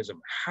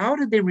mechanism. How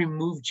did they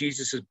remove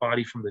Jesus's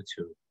body from the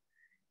tomb?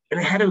 And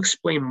it had to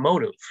explain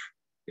motive.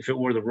 If it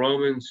were the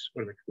Romans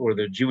or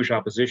the Jewish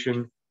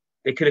opposition,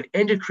 they could have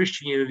ended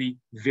Christianity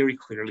very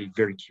clearly,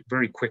 very,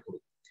 very quickly.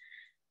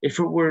 If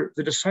it were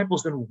the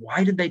disciples, then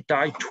why did they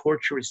die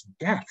torturous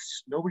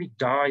deaths? Nobody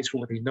dies for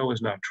what they know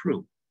is not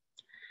true.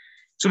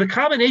 So the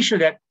combination of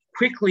that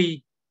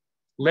quickly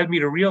led me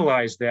to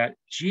realize that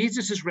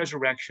Jesus's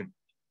resurrection,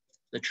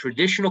 the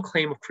traditional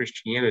claim of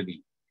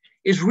Christianity,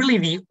 is really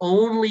the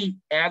only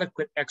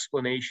adequate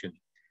explanation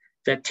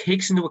that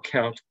takes into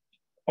account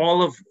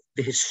all of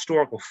the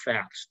historical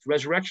facts. The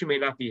resurrection may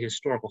not be a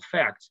historical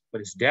fact, but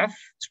his death,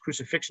 his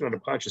crucifixion under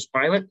Pontius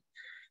Pilate,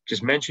 which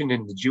is mentioned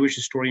in the Jewish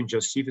historian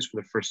Josephus from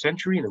the first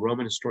century and the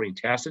Roman historian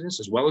Tacitus,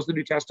 as well as the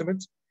New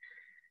Testament,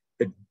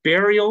 the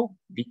burial,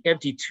 the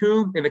empty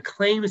tomb, and the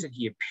claim is that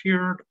he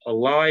appeared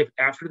alive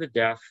after the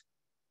death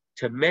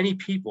to many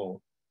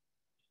people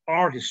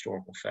are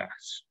historical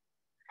facts.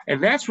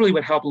 And that's really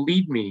what helped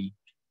lead me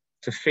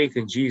to faith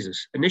in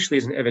Jesus, initially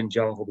as an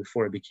evangelical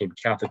before I became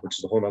Catholic, which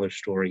is a whole other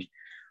story.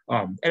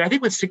 And I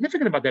think what's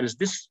significant about that is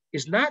this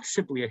is not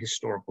simply a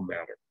historical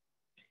matter.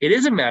 It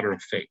is a matter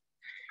of faith.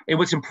 And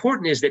what's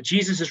important is that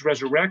Jesus'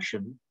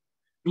 resurrection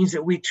means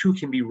that we too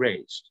can be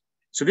raised.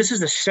 So this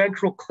is the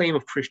central claim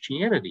of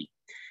Christianity,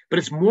 but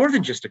it's more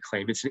than just a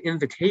claim. It's an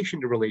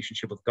invitation to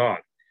relationship with God.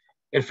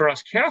 And for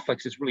us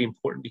Catholics, it's really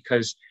important,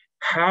 because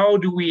how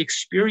do we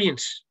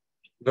experience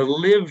the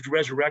lived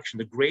resurrection,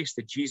 the grace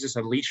that Jesus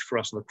unleashed for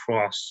us on the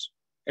cross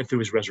and through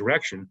his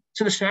resurrection?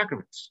 It's in the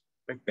sacraments,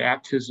 like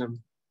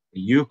baptism, the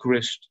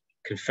Eucharist,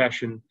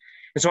 confession.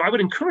 And so I would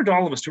encourage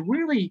all of us to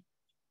really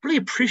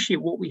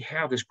appreciate what we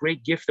have, this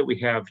great gift that we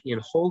have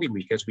in Holy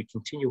Week as we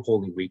continue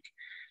Holy Week,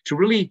 to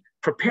really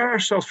prepare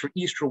ourselves for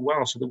Easter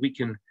well, so that we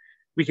can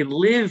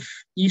live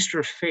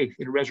Easter faith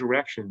in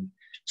resurrection,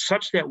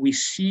 such that we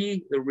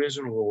see the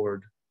risen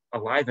Lord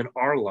alive in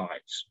our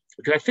lives.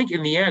 Because I think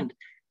in the end,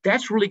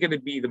 that's really going to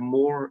be the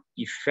more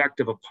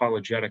effective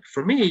apologetic.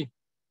 For me,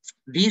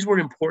 these were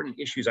important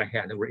issues I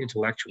had that were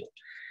intellectual.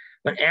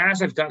 But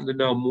as I've gotten to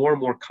know more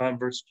and more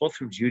converts, both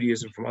from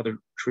Judaism, from other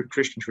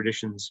Christian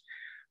traditions,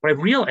 what I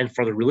realized, and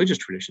from the religious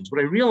traditions,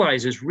 what I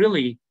realize is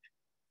really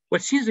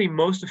what seems to be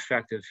most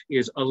effective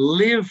is a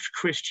lived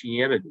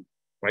Christianity,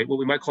 right? What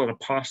we might call an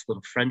apostolate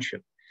of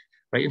friendship,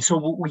 right? And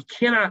so we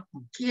cannot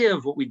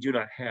give what we do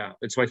not have.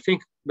 And so I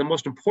think the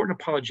most important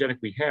apologetic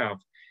we have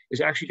is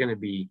actually going to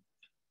be,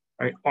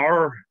 right,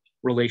 our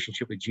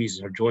relationship with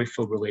Jesus, our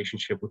joy-filled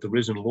relationship with the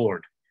risen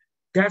Lord.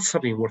 That's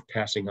something worth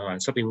passing on,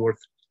 something worth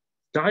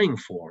dying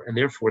for, and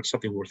therefore it's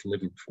something worth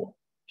living for.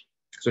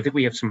 So I think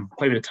we have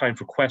quite a bit of time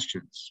for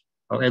questions.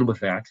 I'll end with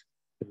that,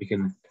 and we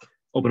can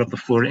open up the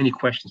floor to any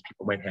questions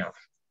people might have.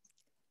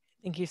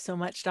 Thank you so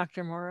much,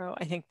 Dr. Morrow.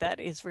 I think that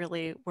is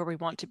really where we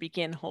want to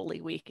begin Holy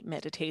Week,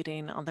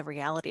 meditating on the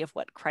reality of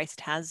what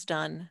Christ has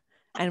done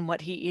and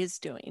what he is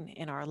doing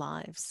in our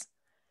lives.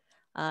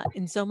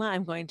 Insoma,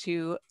 I'm going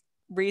to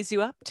raise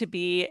you up to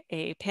be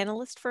a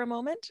panelist for a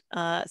moment,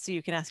 so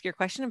you can ask your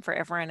question. And for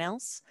everyone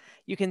else,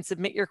 you can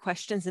submit your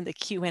questions in the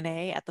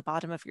Q&A at the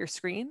bottom of your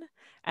screen.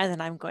 And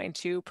then I'm going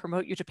to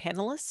promote you to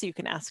panelist so you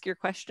can ask your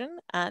question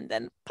and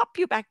then pop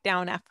you back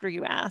down after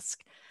you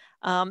ask.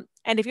 And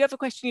if you have a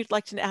question you'd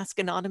like to ask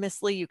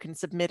anonymously, you can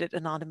submit it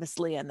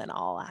anonymously and then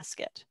I'll ask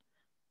it.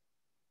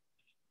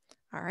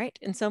 All right,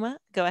 Insoma,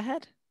 go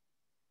ahead.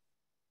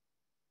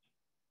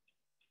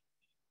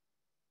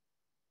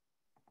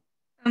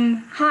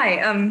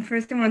 Hi,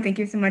 first I want to thank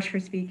you so much for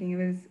speaking. It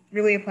was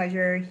really a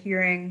pleasure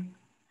hearing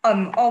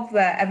all of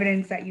the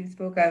evidence that you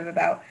spoke of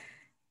about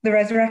the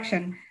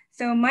resurrection.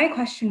 So my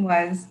question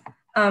was,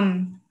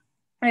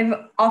 I've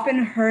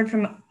often heard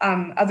from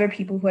other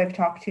people who I've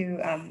talked to,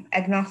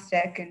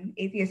 agnostic and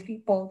atheist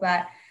people,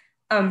 that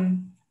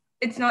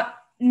it's not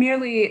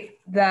merely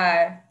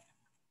the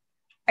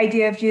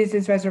idea of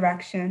Jesus'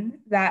 resurrection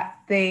that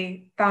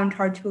they found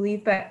hard to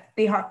believe, but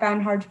they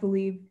found hard to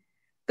believe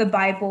the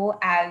Bible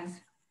as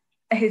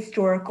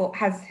historical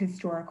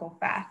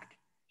fact.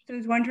 So I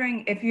was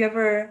wondering if you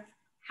ever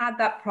had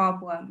that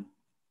problem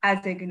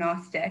as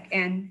agnostic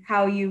and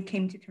how you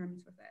came to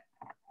terms with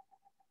it.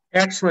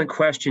 Excellent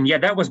question. Yeah,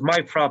 that was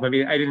my problem.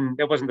 I mean,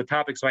 that wasn't the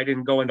topic, so I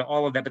didn't go into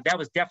all of that, but that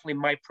was definitely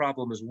my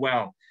problem as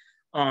well.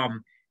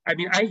 I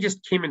mean, I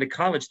just came into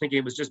college thinking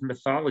it was just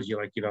mythology,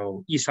 like,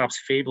 Aesop's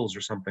fables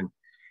or something.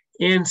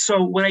 And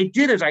so what I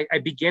did is I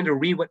began to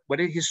read what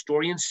did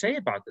historians say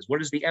about this?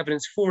 What is the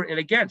evidence for and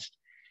against?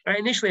 And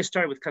initially I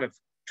started with kind of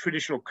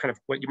traditional, kind of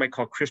what you might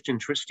call Christian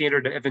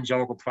standard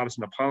evangelical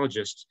Protestant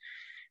apologists,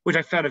 which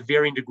I found of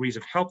varying degrees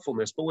of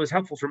helpfulness. But what was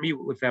helpful for me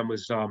with them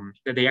was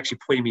that they actually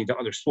pointed me into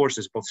other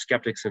sources, both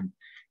skeptics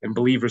and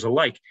believers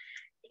alike.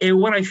 And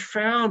what I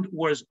found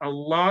was a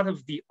lot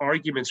of the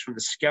arguments from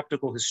the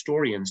skeptical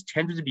historians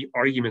tended to be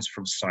arguments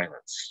from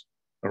silence.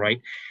 All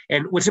right.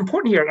 And what's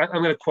important here,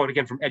 I'm going to quote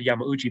again from Ed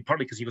Yamauchi,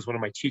 partly because he was one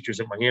of my teachers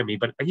at Miami,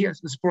 but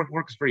this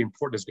work is very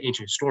important as an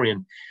ancient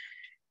historian,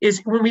 is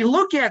when we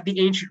look at the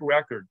ancient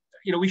record,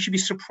 we should be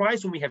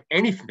surprised when we have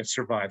anything that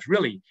survives,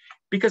 really,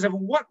 because of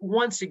what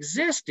once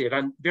existed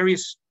on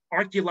various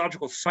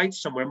archaeological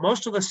sites somewhere.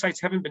 Most of the sites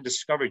haven't been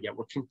discovered yet.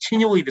 We're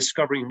continually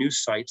discovering new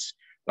sites,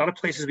 a lot of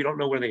places we don't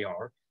know where they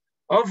are.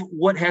 Of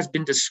what has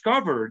been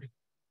discovered,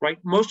 right,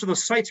 most of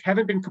those sites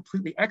haven't been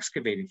completely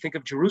excavated. Think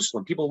of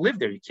Jerusalem. People live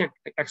there. You can't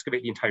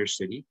excavate the entire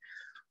city.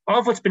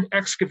 Of what's been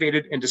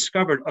excavated and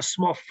discovered, a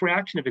small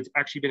fraction of it's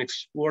actually been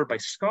explored by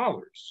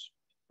scholars,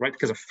 right,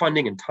 because of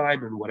funding and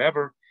time and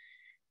whatever.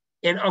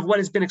 And of what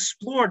has been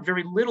explored,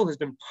 very little has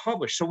been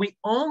published. So we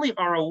only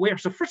are aware.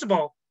 So first of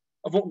all,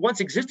 of what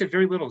once existed,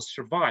 very little has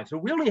survived. So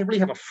we only really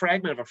have a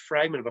fragment of a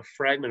fragment of a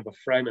fragment of a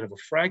fragment of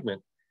a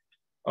fragment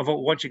of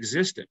what once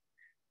existed,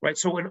 right?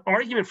 So an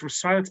argument from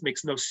silence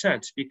makes no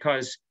sense,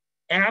 because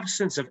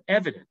absence of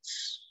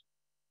evidence,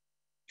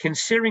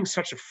 considering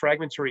such a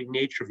fragmentary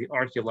nature of the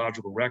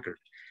archaeological record,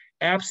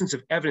 absence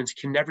of evidence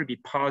can never be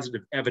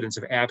positive evidence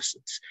of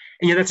absence.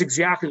 And yet that's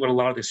exactly what a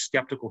lot of the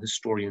skeptical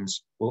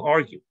historians will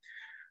argue.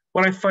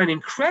 What I find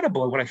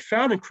incredible, and what I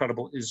found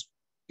incredible,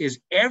 is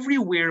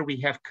everywhere we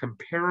have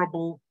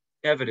comparable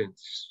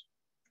evidence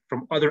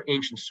from other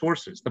ancient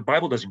sources, the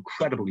Bible does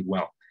incredibly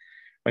well.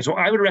 Right? So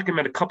I would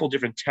recommend a couple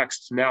different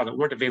texts now that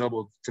weren't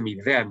available to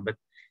me then, but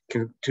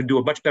to do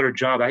a much better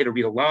job. I had to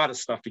read a lot of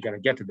stuff to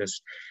get to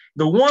this.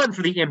 The one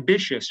for the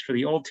ambitious, for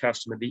the Old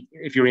Testament,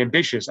 if you're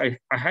ambitious, I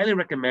highly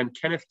recommend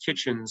Kenneth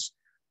Kitchen's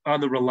On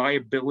the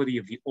Reliability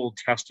of the Old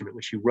Testament,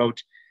 which he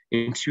wrote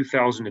in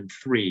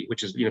 2003,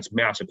 which is, it's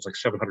massive. It's like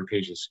 700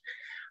 pages.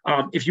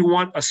 If you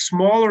want a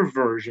smaller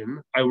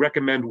version, I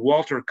recommend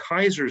Walter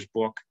Kaiser's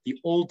book, The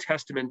Old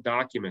Testament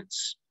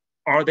Documents,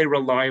 Are They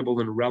Reliable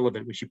and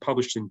Relevant, which he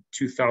published in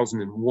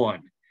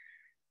 2001,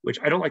 which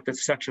I don't like that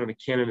section on the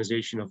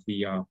canonization of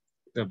the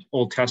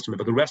Old Testament,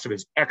 but the rest of it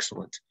is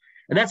excellent.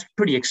 And that's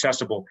pretty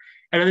accessible.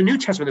 And in the New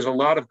Testament, there's a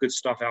lot of good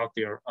stuff out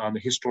there on the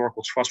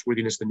historical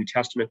trustworthiness of the New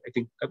Testament. I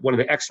think one of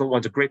the excellent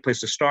ones, a great place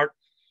to start,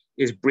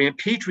 is Brant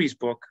Petry's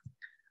book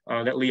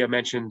that Leah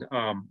mentioned,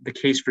 The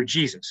Case for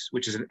Jesus,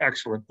 which is an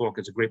excellent book.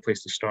 It's a great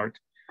place to start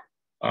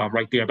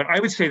right there. But I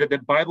would say that the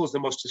Bible is the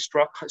most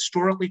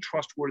historically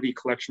trustworthy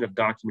collection of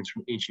documents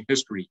from ancient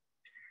history.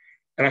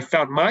 And I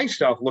found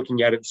myself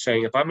looking at it and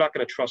saying, if I'm not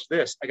going to trust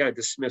this, I got to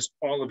dismiss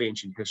all of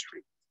ancient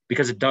history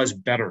because it does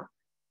better.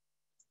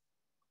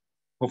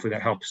 Hopefully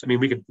that helps. I mean,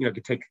 we could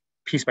take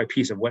piece by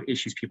piece of what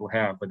issues people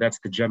have, but that's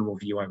the general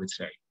view, I would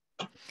say.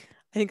 I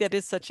think that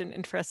is such an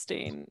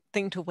interesting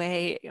thing to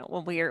weigh,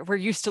 when we're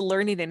used to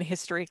learning in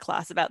history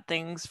class about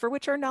things for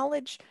which our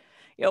knowledge,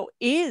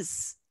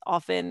 is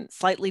often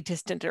slightly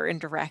distant or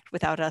indirect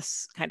without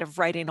us kind of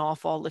writing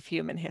off all of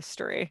human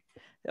history.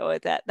 So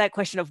that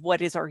question of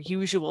what is our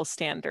usual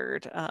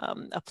standard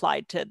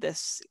applied to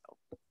this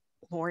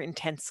more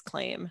intense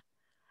claim.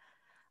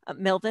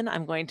 Melvin,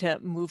 I'm going to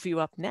move you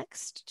up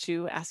next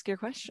to ask your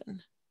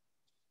question.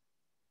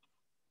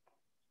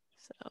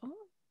 So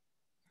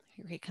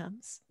here he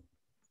comes.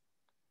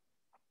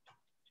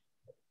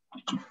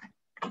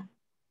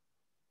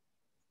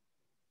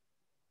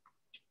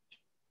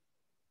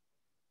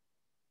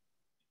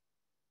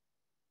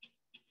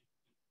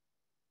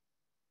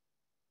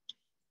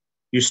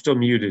 You're still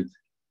muted.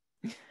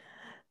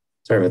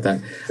 Sorry about that.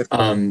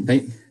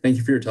 Thank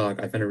you for your talk.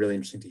 I found it really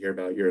interesting to hear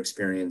about your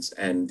experience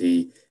and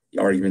the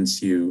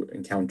arguments you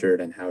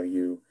encountered and how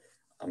you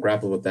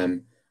grappled with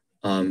them.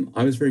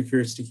 I was very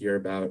curious to hear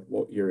about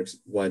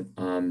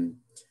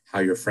how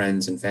your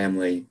friends and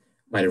family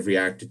might have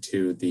reacted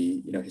to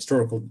the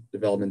historical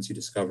developments you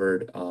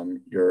discovered,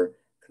 your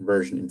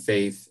conversion in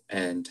faith,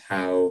 and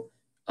how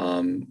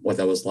what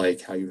that was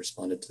like, how you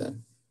responded to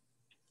them.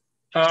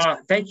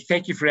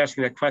 Thank you for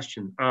asking that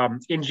question.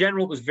 In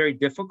general, it was very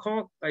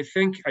difficult. I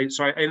think I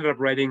ended up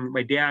writing.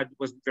 My dad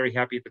wasn't very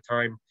happy at the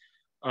time.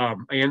 I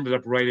ended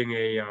up writing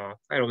it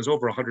was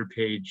over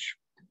 100-page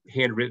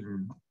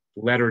handwritten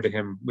letter to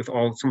him with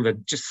some of the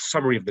just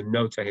summary of the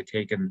notes I had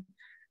taken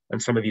on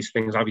some of these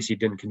things. Obviously, it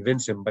didn't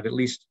convince him, but at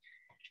least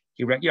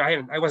he read.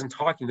 I wasn't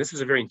talking. This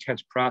was a very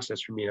intense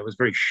process for me, and it was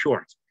very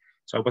short.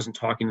 So I wasn't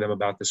talking to them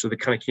about this. So they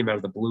kind of came out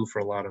of the blue for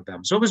a lot of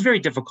them. So it was very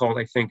difficult,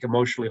 I think,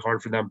 emotionally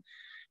hard for them.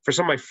 For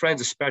some of my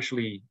friends,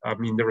 especially,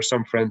 there were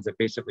some friends that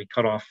basically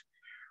cut off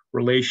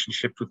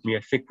relationships with me.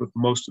 I think with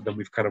most of them,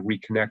 we've kind of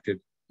reconnected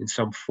in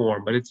some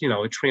form, but it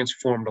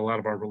transformed a lot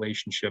of our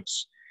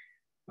relationships.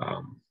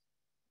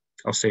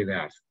 I'll say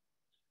that.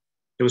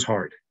 It was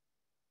hard.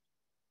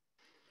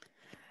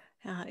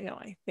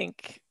 I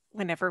think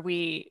whenever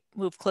we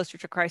move closer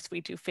to Christ,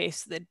 we do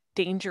face the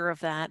danger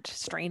of that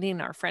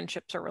straining our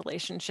friendships or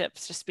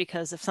relationships just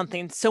because of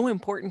something so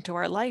important to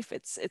our life.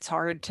 It's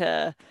hard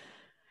to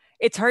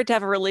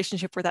have a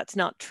relationship where that's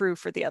not true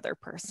for the other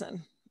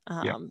person,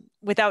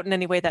 without in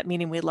any way that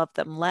meaning we love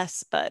them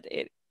less, but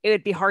it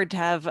would be hard to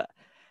have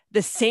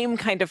the same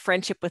kind of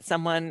friendship with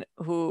someone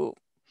who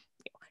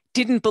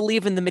didn't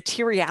believe in the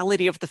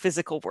materiality of the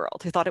physical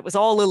world, who thought it was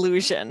all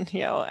illusion,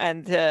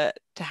 and to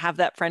have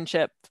that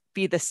friendship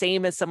be the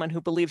same as someone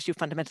who believes you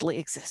fundamentally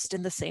exist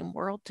in the same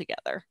world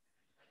together.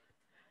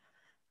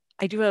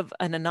 I do have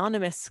an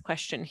anonymous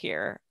question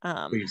here,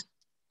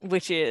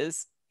 which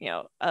is,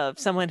 of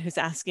someone who's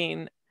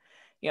asking,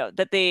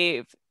 that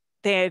they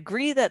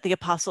agree that the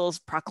apostles'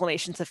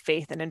 proclamations of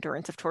faith and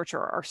endurance of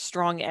torture are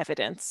strong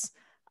evidence,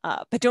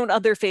 but don't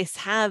other faiths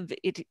have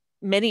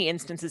many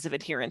instances of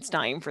adherents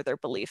dying for their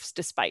beliefs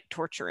despite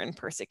torture and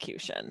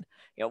persecution?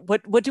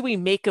 What do we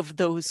make of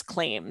those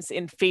claims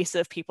in face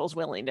of people's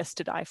willingness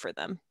to die for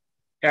them?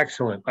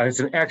 Excellent. It's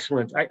an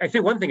excellent. I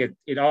think one thing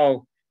it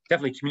all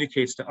definitely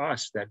communicates to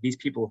us that these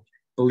people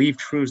believe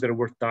truths that are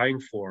worth dying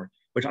for,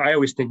 which I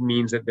always think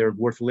means that they're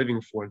worth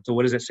living for. So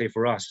what does that say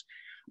for us?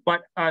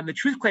 But on the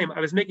truth claim, I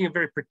was making a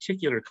very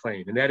particular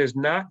claim, and that is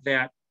not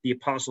that the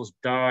apostles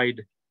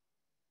died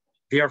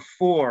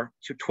therefore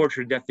to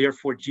torture and death,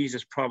 therefore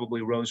Jesus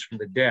probably rose from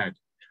the dead.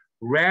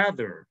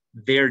 Rather,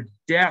 their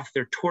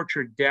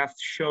tortured death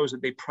shows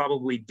that they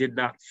probably did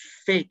not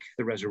fake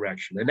the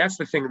resurrection. And that's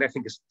the thing that I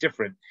think is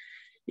different,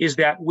 is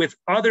that with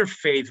other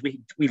faiths,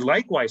 we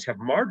likewise have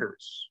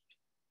martyrs,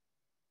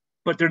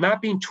 but they're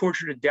not being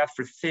tortured to death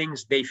for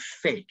things they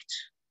faked.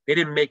 They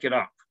didn't make it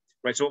up,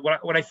 right? So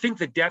what I think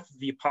the death of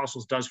the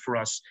apostles does for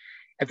us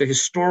at the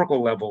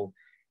historical level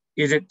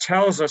is it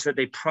tells us that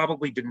they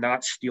probably did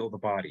not steal the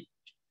body.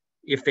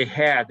 If they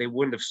had, they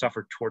wouldn't have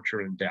suffered torture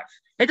and death.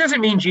 It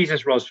doesn't mean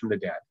Jesus rose from the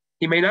dead.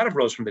 He may not have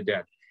rose from the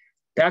dead.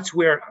 That's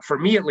where, for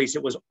me at least,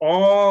 it was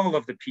all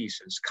of the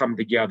pieces come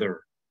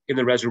together in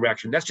the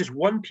resurrection. That's just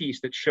one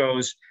piece that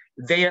shows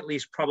they at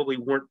least probably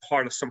weren't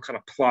part of some kind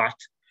of plot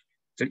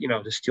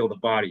to steal the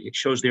body. It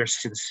shows their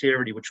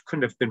sincerity, which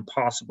couldn't have been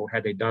possible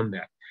had they done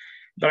that.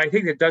 But I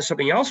think it does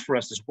something else for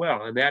us as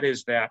well, and that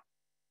is that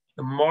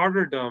the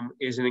martyrdom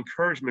is an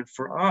encouragement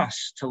for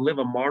us to live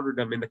a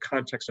martyrdom in the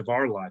context of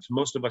our lives.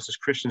 Most of us as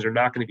Christians are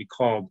not going to be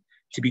called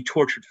to be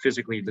tortured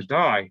physically to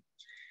die,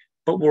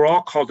 but we're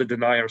all called to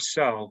deny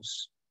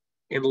ourselves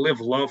and live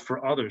love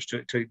for others,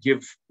 to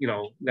give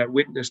that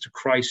witness to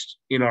Christ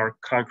in our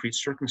concrete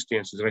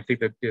circumstances. And I think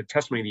that the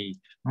testimony of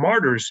the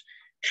martyrs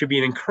should be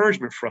an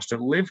encouragement for us to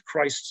live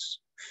Christ's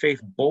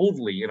faith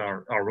boldly in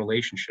our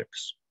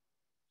relationships.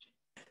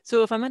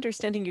 So if I'm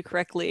understanding you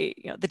correctly,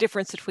 the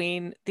difference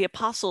between the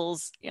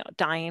apostles,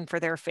 dying for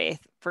their faith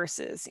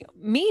versus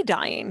me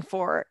dying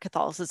for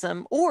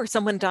Catholicism or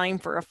someone dying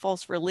for a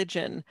false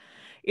religion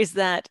is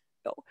that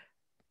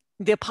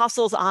the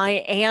apostles, I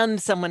and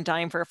someone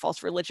dying for a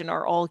false religion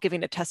are all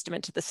giving a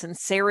testament to the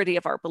sincerity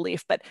of our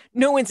belief, but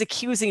no one's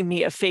accusing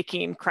me of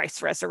faking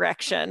Christ's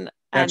resurrection.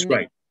 That's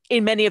right.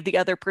 In many of the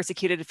other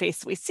persecuted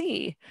faiths we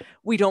see,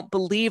 we don't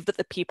believe that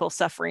the people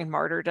suffering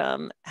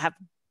martyrdom have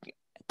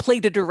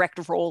played a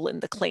direct role in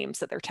the claims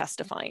that they're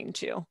testifying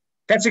to.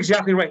 That's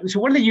exactly right. So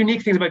one of the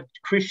unique things about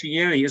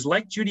Christianity is,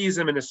 like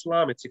Judaism and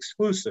Islam, it's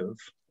exclusive.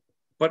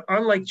 But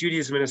unlike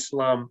Judaism and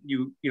Islam,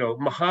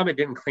 Muhammad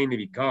didn't claim to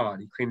be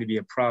God. He claimed to be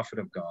a prophet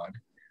of God.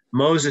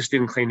 Moses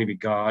didn't claim to be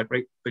God,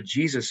 right? But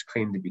Jesus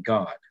claimed to be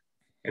God.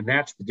 And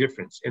that's the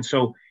difference. And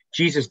so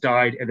Jesus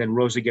died and then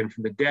rose again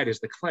from the dead is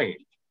the claim,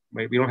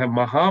 right? We don't have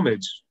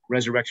Muhammad's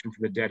resurrection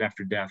from the dead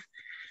after death.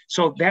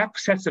 So that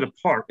sets it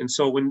apart. And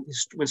so when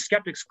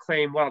skeptics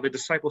claim, wow, the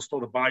disciples stole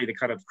the body to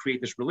kind of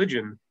create this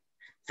religion,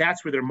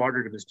 that's where their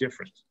martyrdom is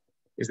different.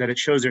 is that it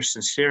shows their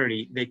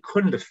sincerity. They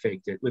couldn't have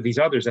faked it. With these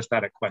others, that's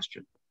not a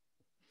question.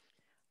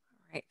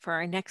 All right, for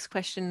our next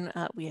question,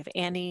 we have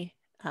Annie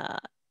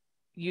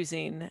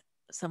using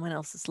someone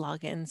else's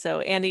login. So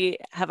Annie,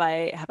 have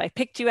I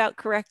picked you out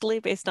correctly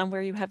based on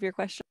where you have your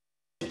question?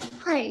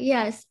 Hi,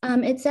 yes.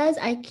 It says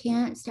I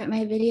can't start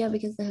my video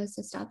because the host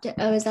has stopped it.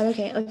 Oh, is that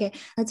okay? Okay,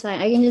 that's fine.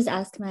 I can just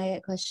ask my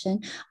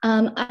question.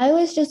 I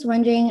was just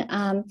wondering,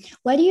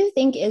 what do you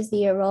think is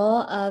the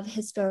role of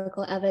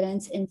historical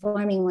evidence in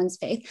forming one's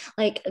faith?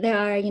 Like there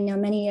are,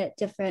 many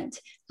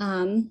different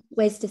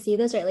ways to see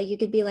this, right? Like you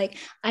could be like,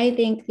 I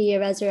think the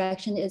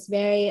resurrection is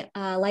very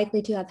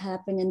likely to have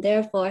happened, and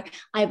therefore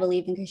I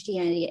believe in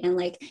Christianity, and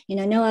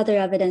no other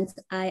evidence,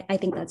 I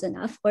think that's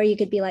enough. Or you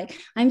could be like,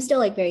 I'm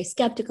still very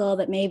skeptical,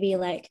 but maybe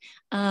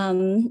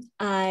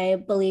I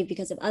believe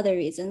because of other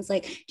reasons.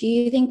 Do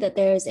you think that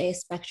there's a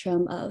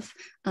spectrum of,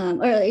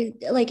 or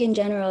in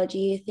general, what do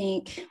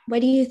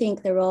you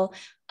think the role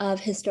of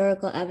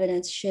historical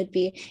evidence should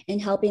be in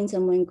helping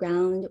someone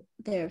ground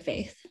their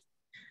faith?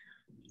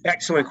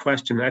 Excellent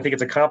question. I think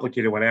it's a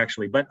complicated one,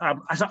 actually. But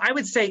so I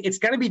would say it's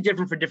going to be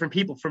different for different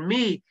people. For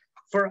me,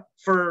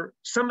 for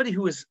somebody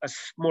who is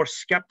more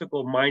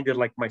skeptical minded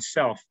like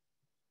myself,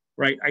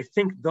 right? I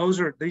think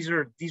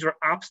these are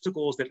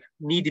obstacles that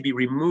need to be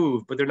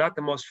removed, but they're not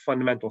the most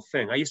fundamental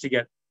thing. I used to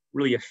get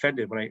really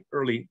offended when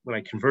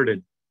I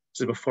converted.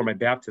 This is before my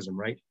baptism,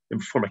 right? And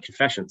before my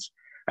confessions.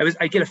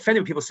 I get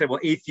offended when people say, well,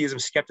 atheism,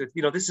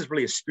 skepticism, this is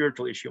really a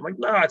spiritual issue. I'm like,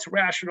 no, it's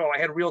rational. I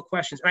had real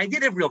questions. And I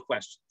did have real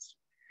questions.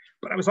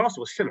 But I was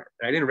also a sinner,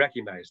 and I didn't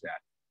recognize that.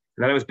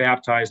 And then I was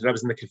baptized, and I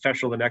was in the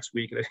confessional the next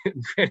week, and I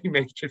had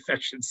many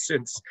confessions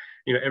since,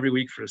 every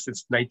week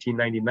since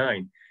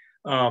 1999.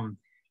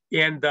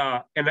 And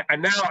now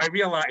I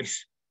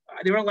realize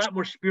there are a lot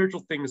more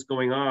spiritual things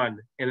going on,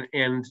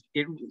 and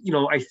it,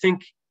 I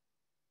think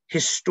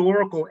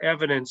historical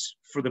evidence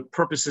for the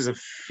purposes of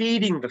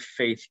feeding the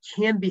faith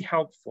can be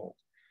helpful.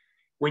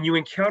 When you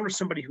encounter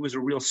somebody who is a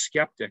real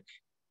skeptic,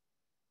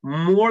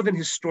 more than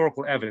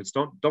historical evidence,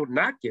 don't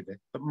not give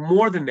it, but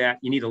more than that,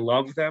 you need to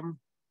love them,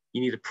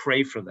 you need to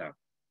pray for them.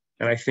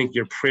 And I think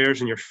your prayers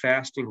and your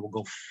fasting will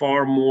go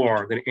far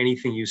more than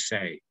anything you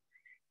say.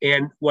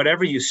 And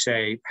whatever you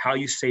say, how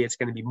you say it's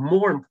going to be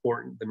more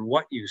important than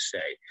what you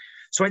say.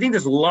 So I think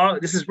there's a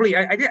lot, this is really,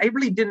 I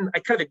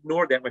kind of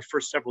ignored that my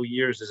first several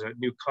years as a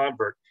new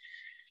convert,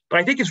 but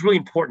I think it's really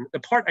important. The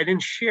part I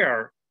didn't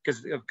share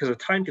because of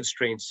time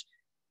constraints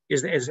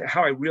is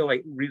how I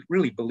really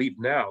believe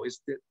now is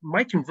that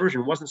my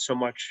conversion wasn't so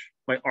much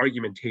my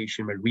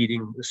argumentation, my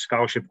reading, the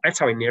scholarship. That's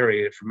how I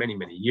narrated it for many,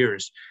 many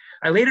years.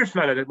 I later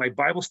found out that my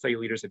Bible study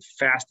leaders had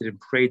fasted and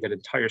prayed that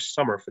entire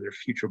summer for their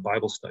future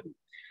Bible study.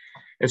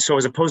 And so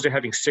as opposed to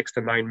having 6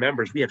 to 9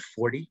 members, we had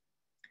 40.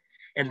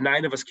 And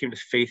 9 of us came to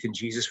faith in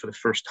Jesus for the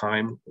first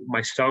time.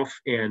 Myself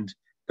and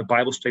the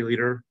Bible study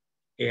leader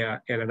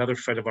and another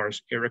friend of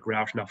ours, Eric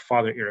Rausch, now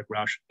Father Eric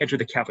Rausch, entered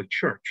the Catholic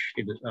Church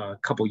a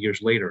couple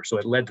years later. So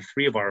it led to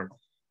 3 of our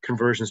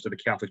conversions to the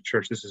Catholic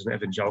Church. This is an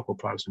evangelical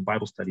Protestant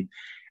Bible study.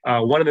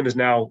 One of them is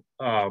now,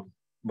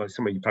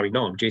 some of you probably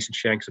know him, Jason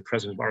Shanks, the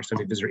president of our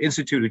Sunday Visitor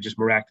Institute, who just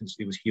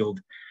miraculously was healed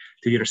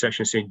to the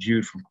intercession of St.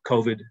 Jude from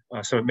COVID.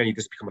 Many of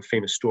this has become a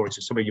famous story,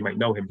 so some of you might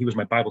know him. He was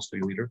my Bible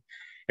study leader.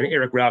 And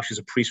Eric Rausch is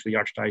a priest for the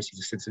Archdiocese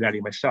of Cincinnati,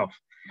 myself.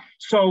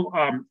 So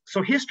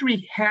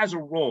history has a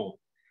role,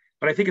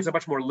 but I think it's a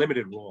much more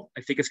limited role.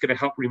 I think it's going to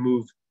help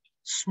remove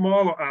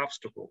smaller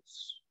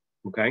obstacles,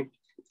 okay?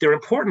 They're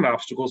important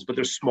obstacles, but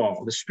they're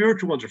small. The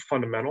spiritual ones are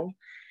fundamental.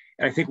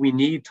 And I think we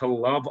need to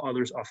love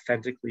others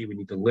authentically. We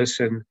need to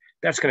listen.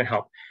 That's going to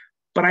help.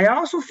 But I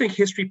also think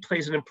history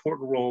plays an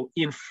important role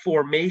in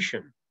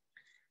formation.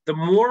 The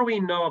more we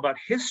know about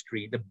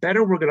history, the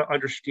better we're going to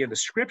understand the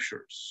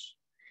scriptures.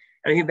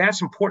 And I think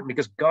that's important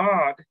because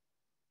God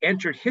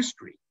entered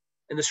history,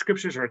 and the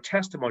scriptures are a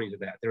testimony to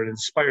that. They're an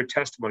inspired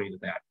testimony to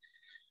that.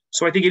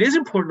 So I think it is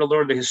important to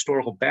learn the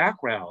historical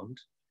background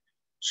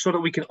so that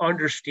we can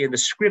understand the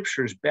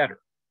scriptures better.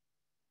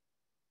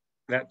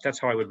 That's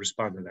how I would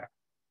respond to that.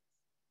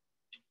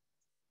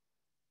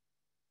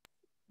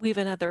 We have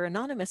another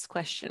anonymous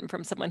question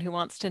from someone who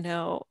wants to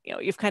know,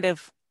 you've kind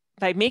of,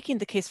 by making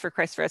the case for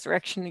Christ's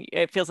resurrection,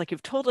 it feels like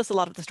you've told us a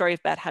lot of the story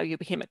about how you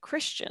became a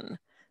Christian,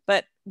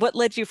 but what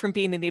led you from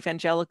being an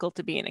evangelical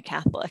to being a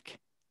Catholic?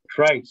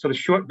 Right. So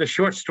the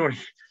short story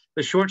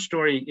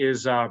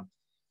is, I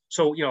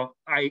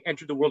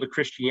entered the world of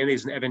Christianity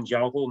as an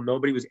evangelical.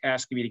 Nobody was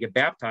asking me to get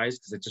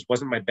baptized because it just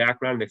wasn't my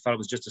background. They thought it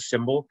was just a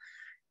symbol.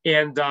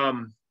 And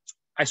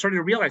I started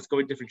to realize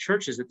going to different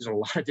churches that there's a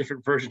lot of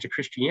different versions of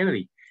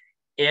Christianity.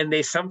 And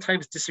they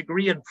sometimes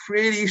disagree on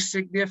pretty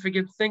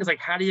significant things, like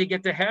how do you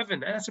get to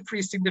heaven? That's a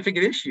pretty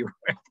significant issue,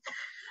 right?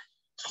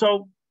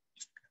 So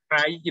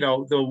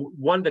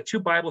the 2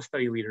 Bible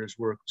study leaders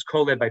was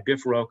co-led by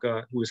Biff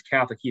Roca, who was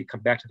Catholic. He had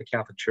come back to the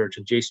Catholic Church,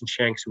 and Jason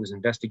Shanks, who was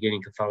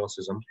investigating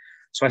Catholicism.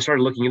 So I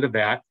started looking into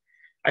that.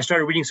 I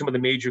started reading some of the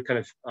major kind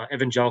of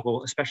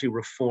evangelical, especially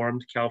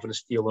Reformed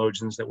Calvinist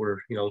theologians that were,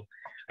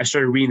 I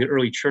started reading the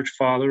early church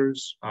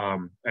fathers. I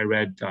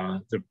read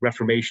the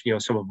Reformation,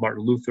 some of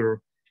Martin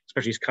Luther,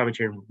 especially his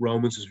commentary on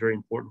Romans is very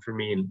important for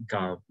me, and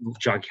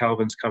John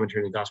Calvin's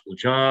commentary on the Gospel of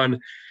John.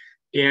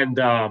 And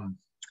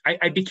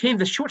I became,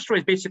 the short story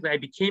is basically, I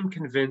became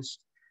convinced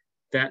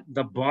that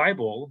the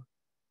Bible,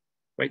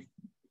 right,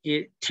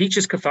 it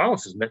teaches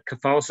Catholicism, that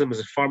Catholicism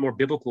is far more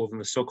biblical than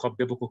the so-called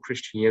biblical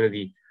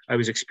Christianity I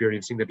was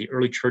experiencing, that the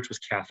early church was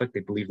Catholic, they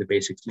believed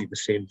basically the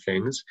same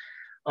things.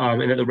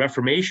 And at the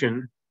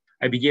Reformation,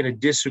 I began to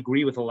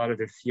disagree with a lot of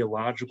their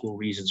theological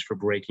reasons for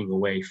breaking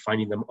away,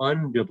 finding them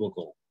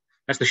unbiblical.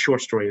 That's the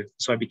short story.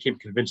 So I became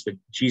convinced that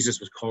Jesus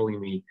was calling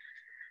me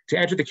to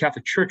enter the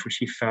Catholic Church, which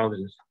he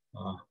founded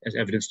as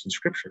evidenced in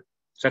Scripture.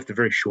 So that's the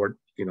very short,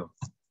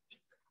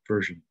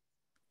 version.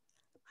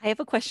 I have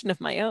a question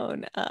of my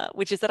own,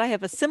 which is that I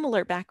have a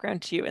similar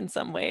background to you in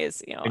some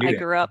ways. I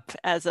grew up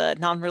as a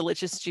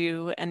non-religious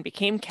Jew and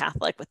became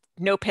Catholic with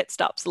no pit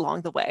stops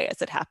along the way,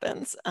 as it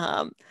happens.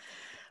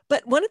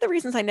 But one of the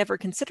reasons I never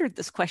considered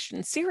this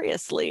question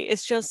seriously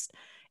is just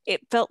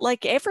it felt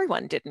like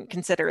everyone didn't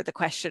consider the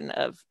question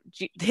of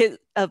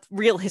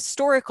real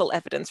historical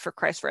evidence for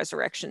Christ's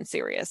resurrection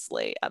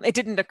seriously. It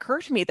didn't occur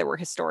to me there were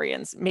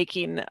historians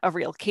making a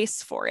real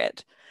case for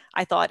it.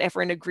 I thought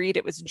everyone agreed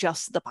it was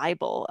just the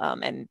Bible,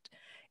 and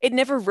it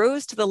never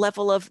rose to the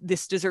level of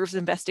this deserves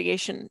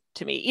investigation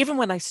to me. Even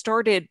when I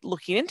started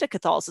looking into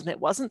Catholicism,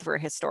 it wasn't through a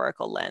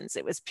historical lens.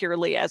 It was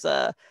purely as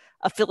a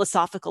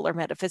philosophical or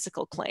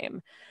metaphysical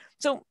claim.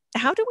 So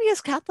how do we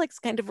as Catholics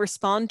kind of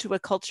respond to a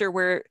culture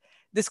where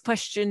this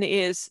question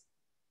is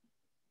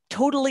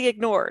totally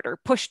ignored or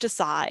pushed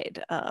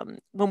aside?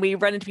 When we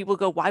run into people who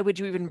go, why would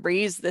you even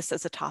raise this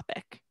as a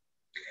topic?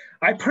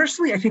 I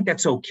think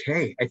that's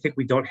okay. I think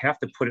we don't have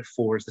to put it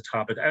forward as the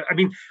topic. I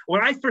mean,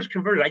 when I first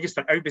converted, I just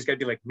thought everybody's got to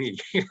be like me,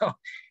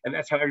 and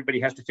that's how everybody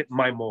has to fit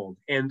my mold.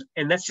 And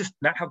that's just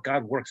not how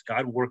God works.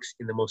 God works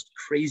in the most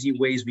crazy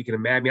ways we can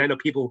imagine. I mean, I know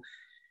people,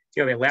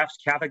 they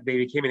lapsed Catholic, they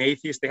became an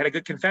atheist, they had a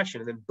good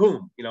confession, and then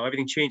boom,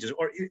 everything changes.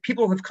 Or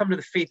people have come to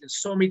the faith in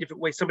so many different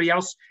ways. Somebody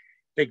else,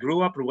 they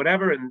grew up or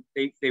whatever, and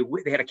they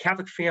had a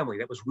Catholic family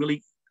that was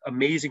really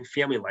amazing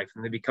family life,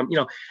 and they become,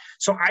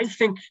 So I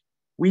think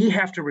we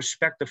have to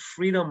respect the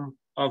freedom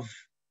of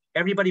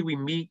everybody we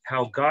meet,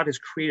 how God has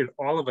created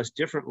all of us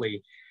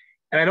differently.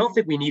 And I don't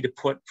think we need to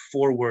put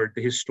forward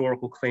the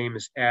historical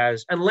claims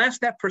unless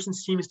that person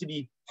seems to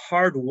be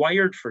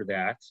hardwired for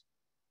that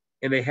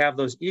and they have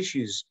those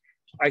issues.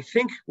 I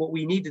think what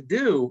we need to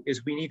do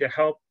is we need to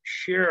help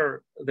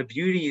share the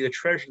beauty, the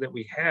treasure that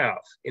we have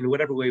in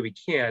whatever way we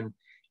can.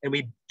 And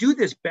we do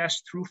this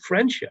best through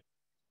friendship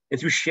and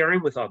through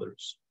sharing with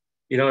others,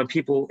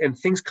 and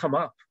things come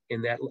up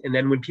in that. And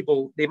then when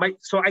people,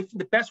 so I think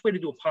the best way to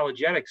do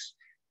apologetics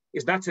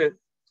is not to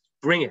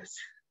bring it,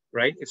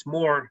 right? It's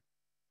more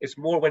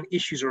when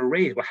issues are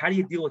raised. Well, how do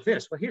you deal with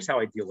this? Well, here's how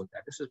I deal with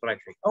that. This is what I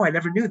think. Oh, I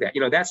never knew that.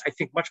 That's, I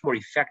think, much more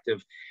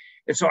effective.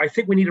 And so I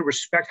think we need to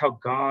respect how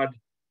God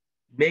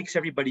makes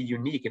everybody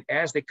unique. And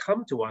as they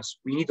come to us,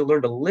 we need to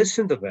learn to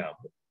listen to them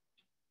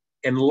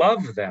and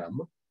love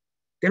them.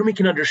 Then we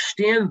can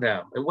understand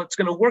them and what's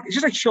going to work. It's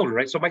just like children,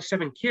 right? So my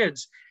 7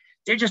 kids,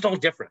 they're just all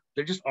different.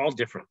 They're just all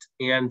different.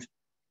 And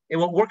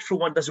what works for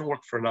one doesn't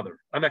work for another.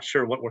 I'm not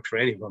sure what works for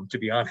any of them, to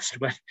be honest.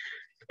 But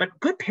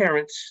good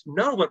parents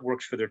know what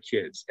works for their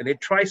kids, and they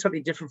try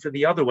something different for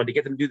the other one to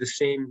get them to do the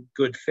same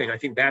good thing. I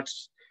think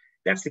that's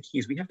the key.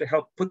 Is we have to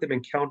help put them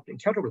in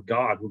encounter with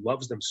God, who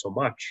loves them so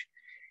much,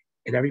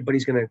 and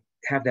everybody's going to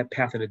have that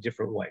path in a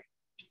different way.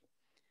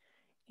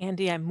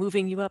 Andy, I'm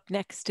moving you up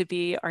next to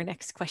be our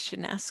next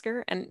question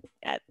asker, and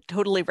it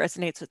totally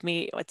resonates with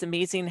me. It's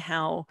amazing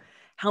how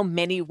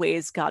many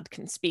ways God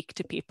can speak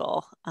to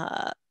people,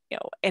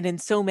 and in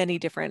so many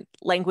different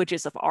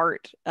languages of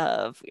art,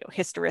 of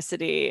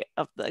historicity,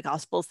 of the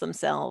Gospels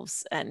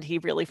themselves, and he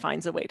really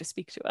finds a way to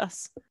speak to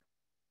us.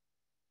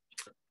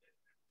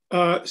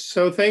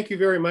 So thank you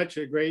very much.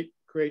 A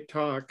great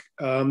talk.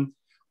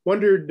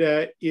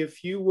 Wondered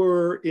if you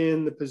were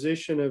in the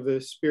position of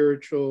a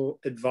spiritual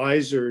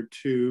advisor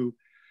to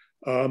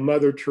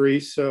Mother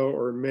Teresa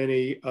or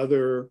many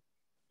other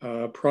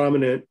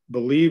prominent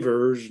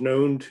believers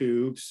known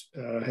to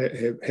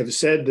have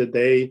said that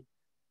they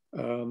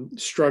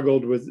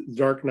struggled with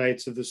dark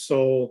nights of the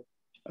soul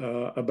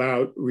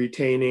about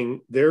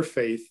retaining their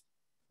faith.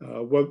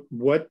 What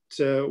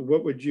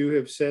would you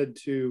have said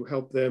to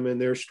help them in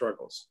their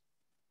struggles?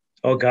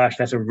 Oh gosh,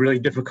 that's a really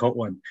difficult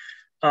one.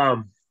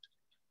 I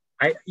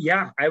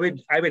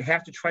would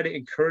have to try to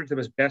encourage them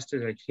as best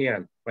as I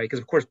can, right? Because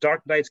of course,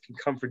 dark nights can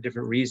come for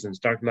different reasons.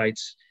 Dark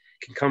nights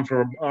can come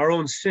from our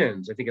own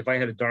sins. I think if I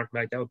had a dark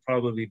night, that would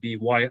probably be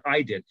why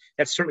I did.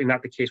 That's certainly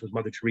not the case with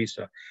Mother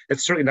Teresa.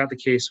 That's certainly not the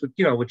case with,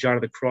 what John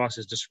of the Cross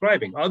is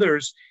describing.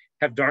 Others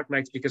have dark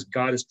nights because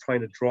God is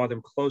trying to draw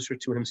them closer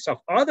to himself.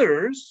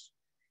 Others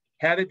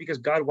have it because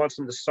God wants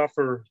them to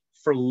suffer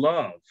for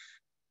love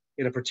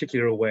in a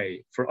particular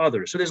way for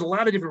others. So there's a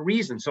lot of different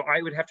reasons. So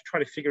I would have to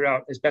try to figure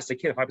out as best I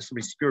can if I was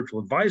somebody's spiritual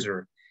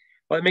advisor.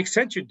 Well, it makes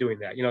sense you're doing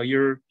that.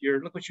 You're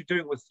look what you're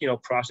doing with,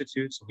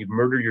 prostitutes, and you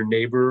murder your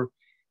neighbor,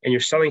 and you're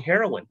selling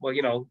heroin. Well,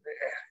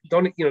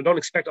 don't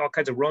expect all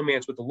kinds of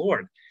romance with the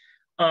Lord.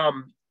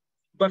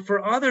 But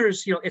for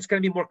others, it's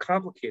going to be more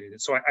complicated.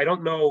 And so I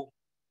don't know.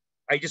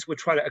 I just would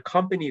try to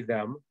accompany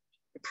them,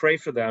 pray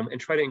for them, and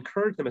try to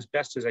encourage them as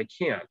best as I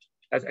can.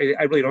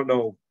 I really don't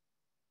know.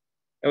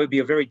 It would be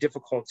a very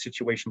difficult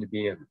situation to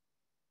be in.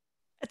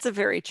 It's a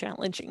very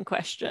challenging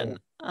question.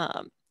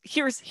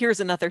 Here's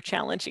another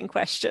challenging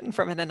question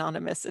from an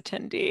anonymous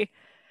attendee,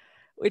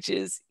 which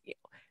is,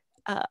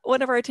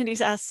 one of our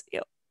attendees asks,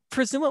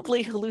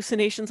 presumably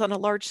hallucinations on a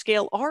large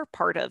scale are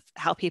part of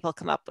how people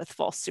come up with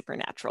false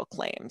supernatural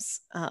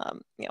claims.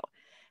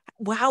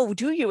 How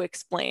do you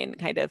explain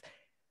kind of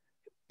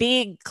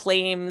big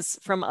claims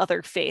from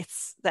other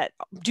faiths that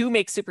do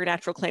make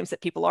supernatural claims that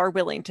people are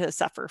willing to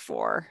suffer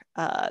for?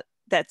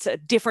 That's a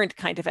different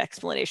kind of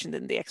explanation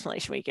than the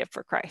explanation we give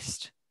for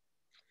Christ.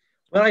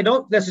 Well, I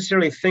don't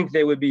necessarily think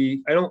they would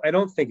be. I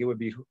don't think it would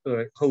be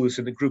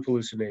group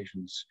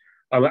hallucinations.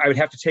 I would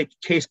have to take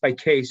case by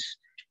case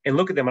and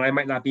look at them, and I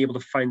might not be able to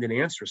find an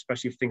answer,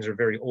 especially if things are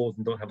very old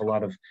and don't have a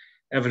lot of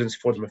evidence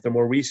for them. If they're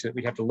more recent,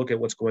 we'd have to look at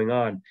what's going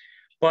on.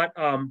 But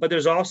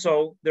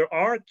there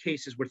are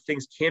cases where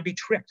things can be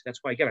tricked. That's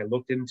why, again, I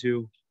looked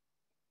into,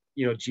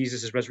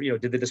 Jesus's resurrection.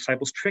 Did the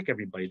disciples trick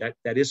everybody?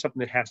 That is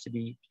something that has to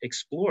be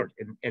explored,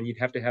 and you'd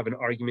have to have an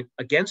argument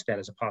against that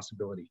as a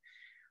possibility.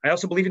 I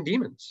also believe in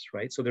demons,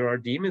 right? So there are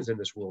demons in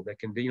this world that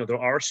can be,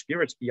 there are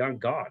spirits beyond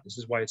God. This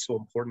is why it's so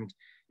important.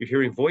 You're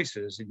hearing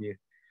voices, and you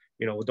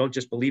don't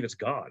just believe it's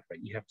God, right?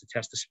 You have to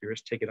test the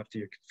spirits, take it up to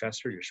your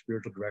confessor, your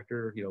spiritual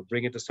director,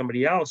 bring it to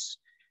somebody else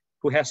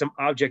who has some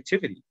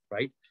objectivity,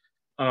 right?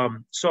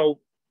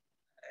 So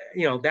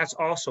that's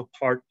also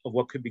part of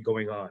what could be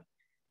going on.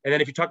 And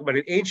then if you talk about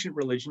an ancient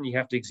religion, you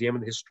have to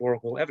examine the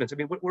historical evidence. I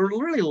mean, we're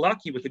really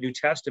lucky with the New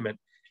Testament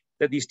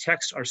that these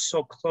texts are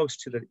so close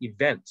to the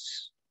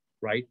events,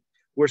 right?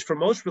 Whereas for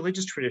most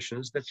religious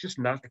traditions, that's just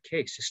not the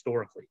case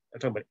historically.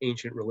 I'm talking about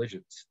ancient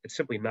religions. It's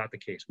simply not the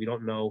case. We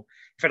don't know.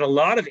 In fact, a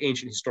lot of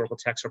ancient historical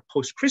texts are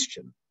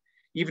post-Christian,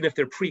 even if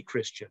they're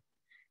pre-Christian.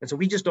 And so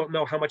we just don't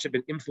know how much have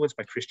been influenced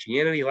by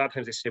Christianity. A lot of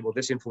times they say, well,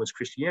 this influenced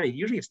Christianity.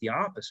 Usually it's the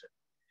opposite.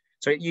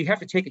 So you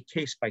have to take it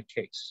case by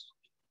case.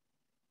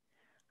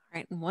 All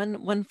right, and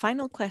one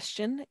final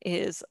question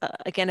is,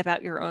 again,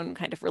 about your own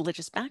kind of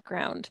religious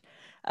background.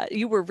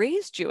 You were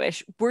raised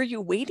Jewish. Were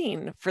you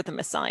waiting for the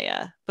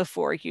Messiah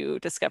before you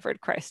discovered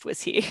Christ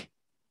was he?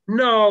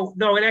 No.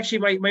 And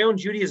actually my own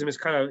Judaism is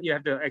kind of, you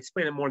have to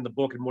explain it more in the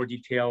book in more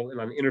detail and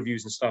on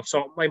interviews and stuff.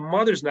 So my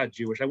mother's not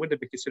Jewish. I wouldn't have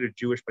been considered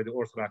Jewish by the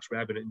Orthodox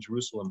rabbinate in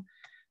Jerusalem.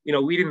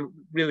 We didn't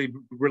really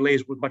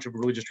relate with much of a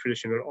religious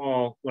tradition at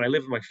all. When I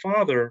lived with my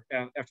father,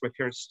 after my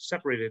parents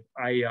separated,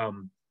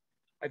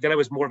 then I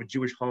was more of a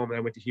Jewish home, and I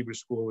went to Hebrew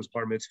school, was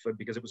bar mitzvah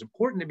because it was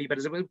important to me, but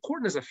it was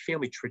important as a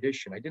family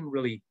tradition.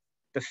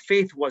 The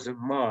faith wasn't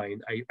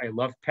mine. I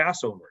loved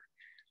Passover,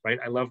 right?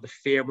 I loved the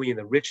family and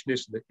the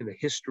richness and the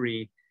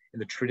history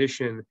and the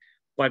tradition,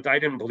 but I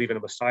didn't believe in a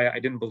Messiah. I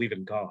didn't believe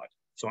in God.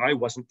 So I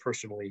wasn't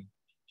personally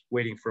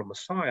waiting for a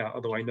Messiah,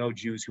 although I know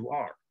Jews who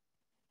are.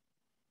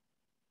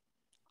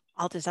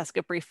 I'll just ask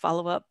a brief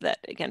follow-up that,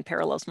 again,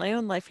 parallels my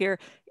own life here.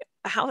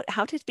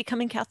 How did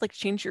becoming Catholic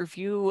change your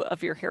view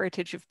of your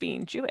heritage of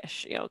being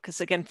Jewish? Because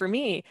again, for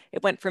me,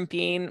 it went from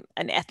being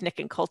an ethnic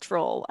and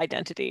cultural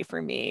identity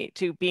for me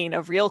to being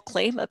a real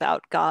claim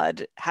about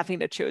God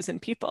having a chosen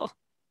people.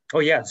 Oh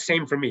yeah,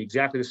 same for me,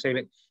 exactly the same.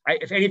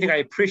 If anything, I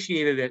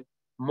appreciated it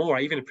more.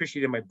 I even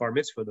appreciated my bar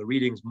mitzvah, the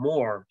readings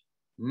more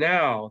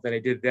now than I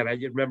did then. I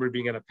remember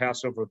being at a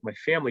Passover with my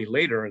family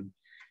later, and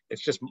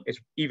it's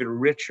even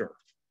richer.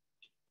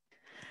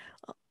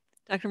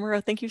 Dr.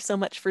 Morrow, thank you so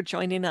much for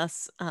joining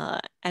us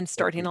and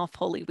starting off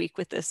Holy Week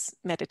with this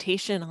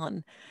meditation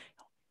on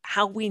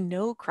how we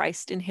know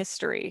Christ in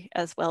history,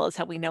 as well as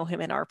how we know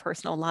him in our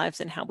personal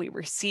lives and how we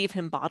receive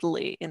him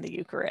bodily in the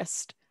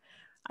Eucharist.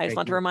 I just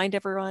want to remind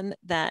everyone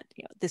that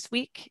this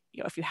week,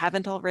 if you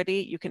haven't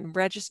already, you can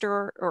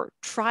register or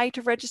try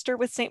to register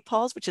with St.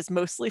 Paul's, which is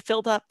mostly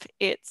filled up.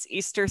 It's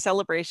Easter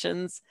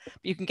celebrations.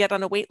 You can get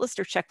on a wait list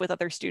or check with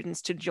other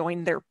students to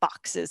join their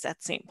boxes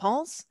at St.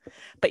 Paul's.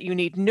 But you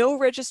need no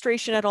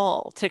registration at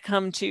all to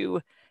come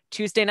to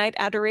Tuesday night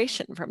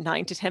adoration from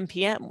 9 to 10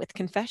 p.m. with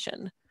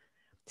confession.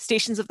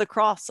 Stations of the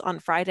Cross on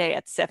Friday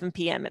at 7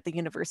 p.m. at the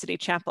University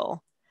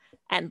Chapel.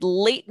 And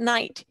late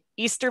night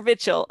Easter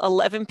Vigil,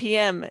 11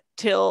 p.m.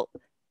 till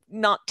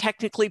not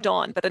technically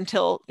dawn, but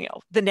until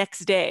the next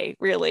day,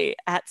 really,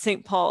 at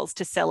St. Paul's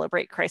to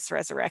celebrate Christ's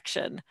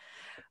resurrection.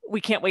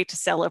 We can't wait to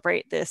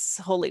celebrate this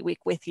Holy Week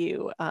with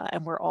you,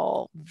 and we're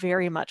all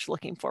very much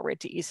looking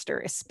forward to Easter,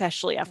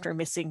 especially after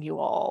missing you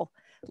all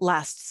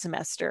last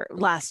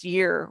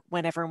year,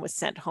 when everyone was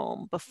sent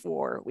home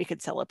before we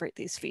could celebrate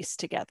these feasts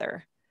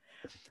together.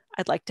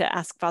 I'd like to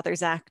ask Father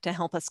Zach to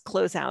help us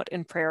close out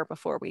in prayer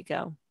before we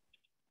go.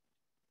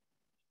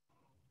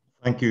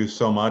 Thank you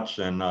so much,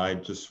 and I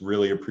just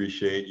really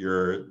appreciate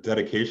your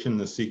dedication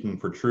to seeking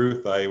for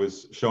truth. I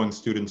was showing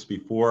students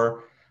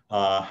before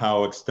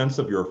how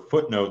extensive your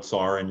footnotes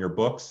are in your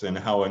books and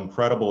how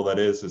incredible that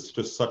is. It's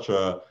just such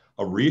a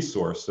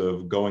resource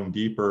of going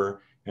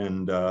deeper,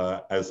 and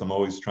as I'm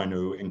always trying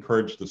to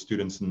encourage the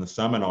students in the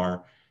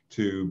seminar,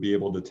 to be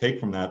able to take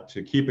from that,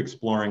 to keep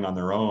exploring on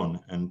their own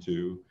and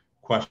to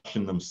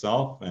question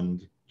themselves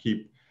and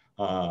keep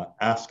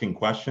asking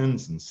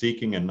questions and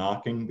seeking and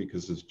knocking,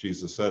 because as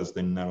Jesus says,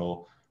 then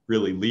that'll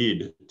really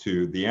lead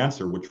to the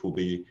answer, which will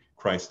be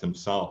Christ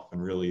himself,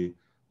 and really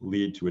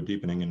lead to a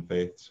deepening in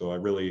faith. So I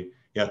really,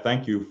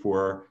 thank you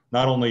for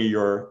not only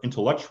your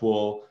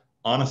intellectual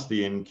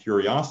honesty and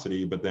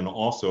curiosity, but then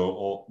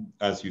also,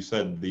 as you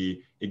said,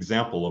 the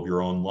example of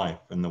your own life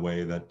and the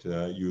way that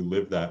you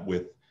live that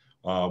with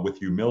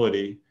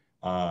humility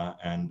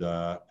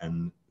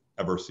and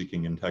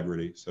ever-seeking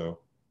integrity. So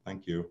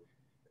thank you.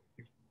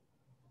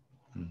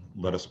 And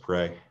let us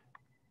pray.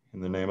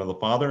 In the name of the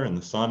Father, and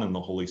the Son, and the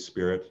Holy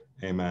Spirit.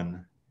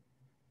 Amen.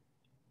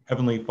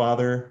 Heavenly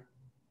Father,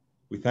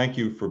 we thank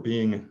you for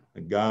being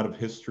a God of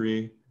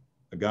history,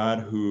 a God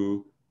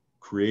who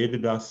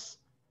created us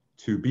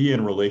to be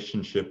in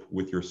relationship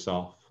with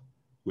yourself,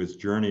 who has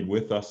journeyed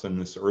with us in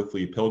this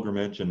earthly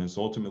pilgrimage and has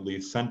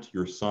ultimately sent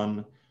your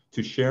Son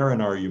to share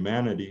in our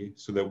humanity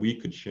so that we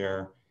could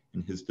share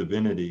in his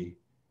divinity.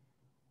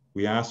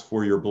 We ask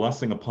for your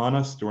blessing upon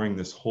us during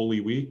this Holy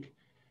Week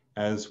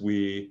as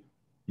we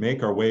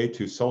make our way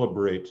to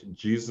celebrate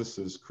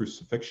Jesus's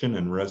crucifixion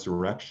and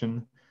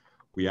resurrection.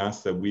 We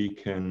ask that we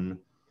can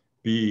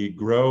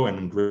grow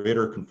in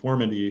greater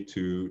conformity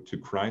to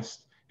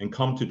Christ and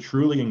come to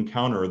truly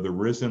encounter the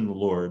risen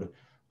Lord,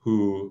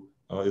 who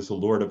is a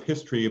Lord of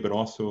history, but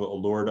also a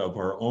Lord of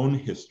our own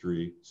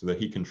history, so that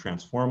he can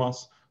transform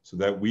us, so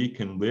that we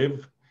can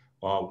live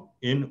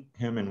in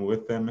him and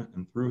with him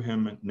and through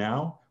him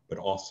now, but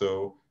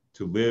also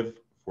to live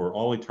for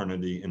all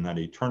eternity in that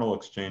eternal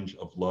exchange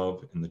of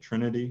love in the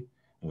Trinity.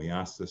 And we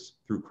ask this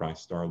through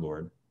Christ our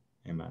Lord.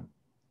 Amen.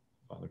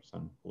 Father,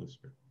 Son, Holy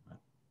Spirit.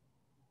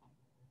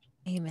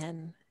 Amen.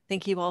 Amen.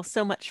 Thank you all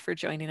so much for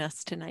joining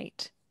us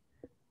tonight.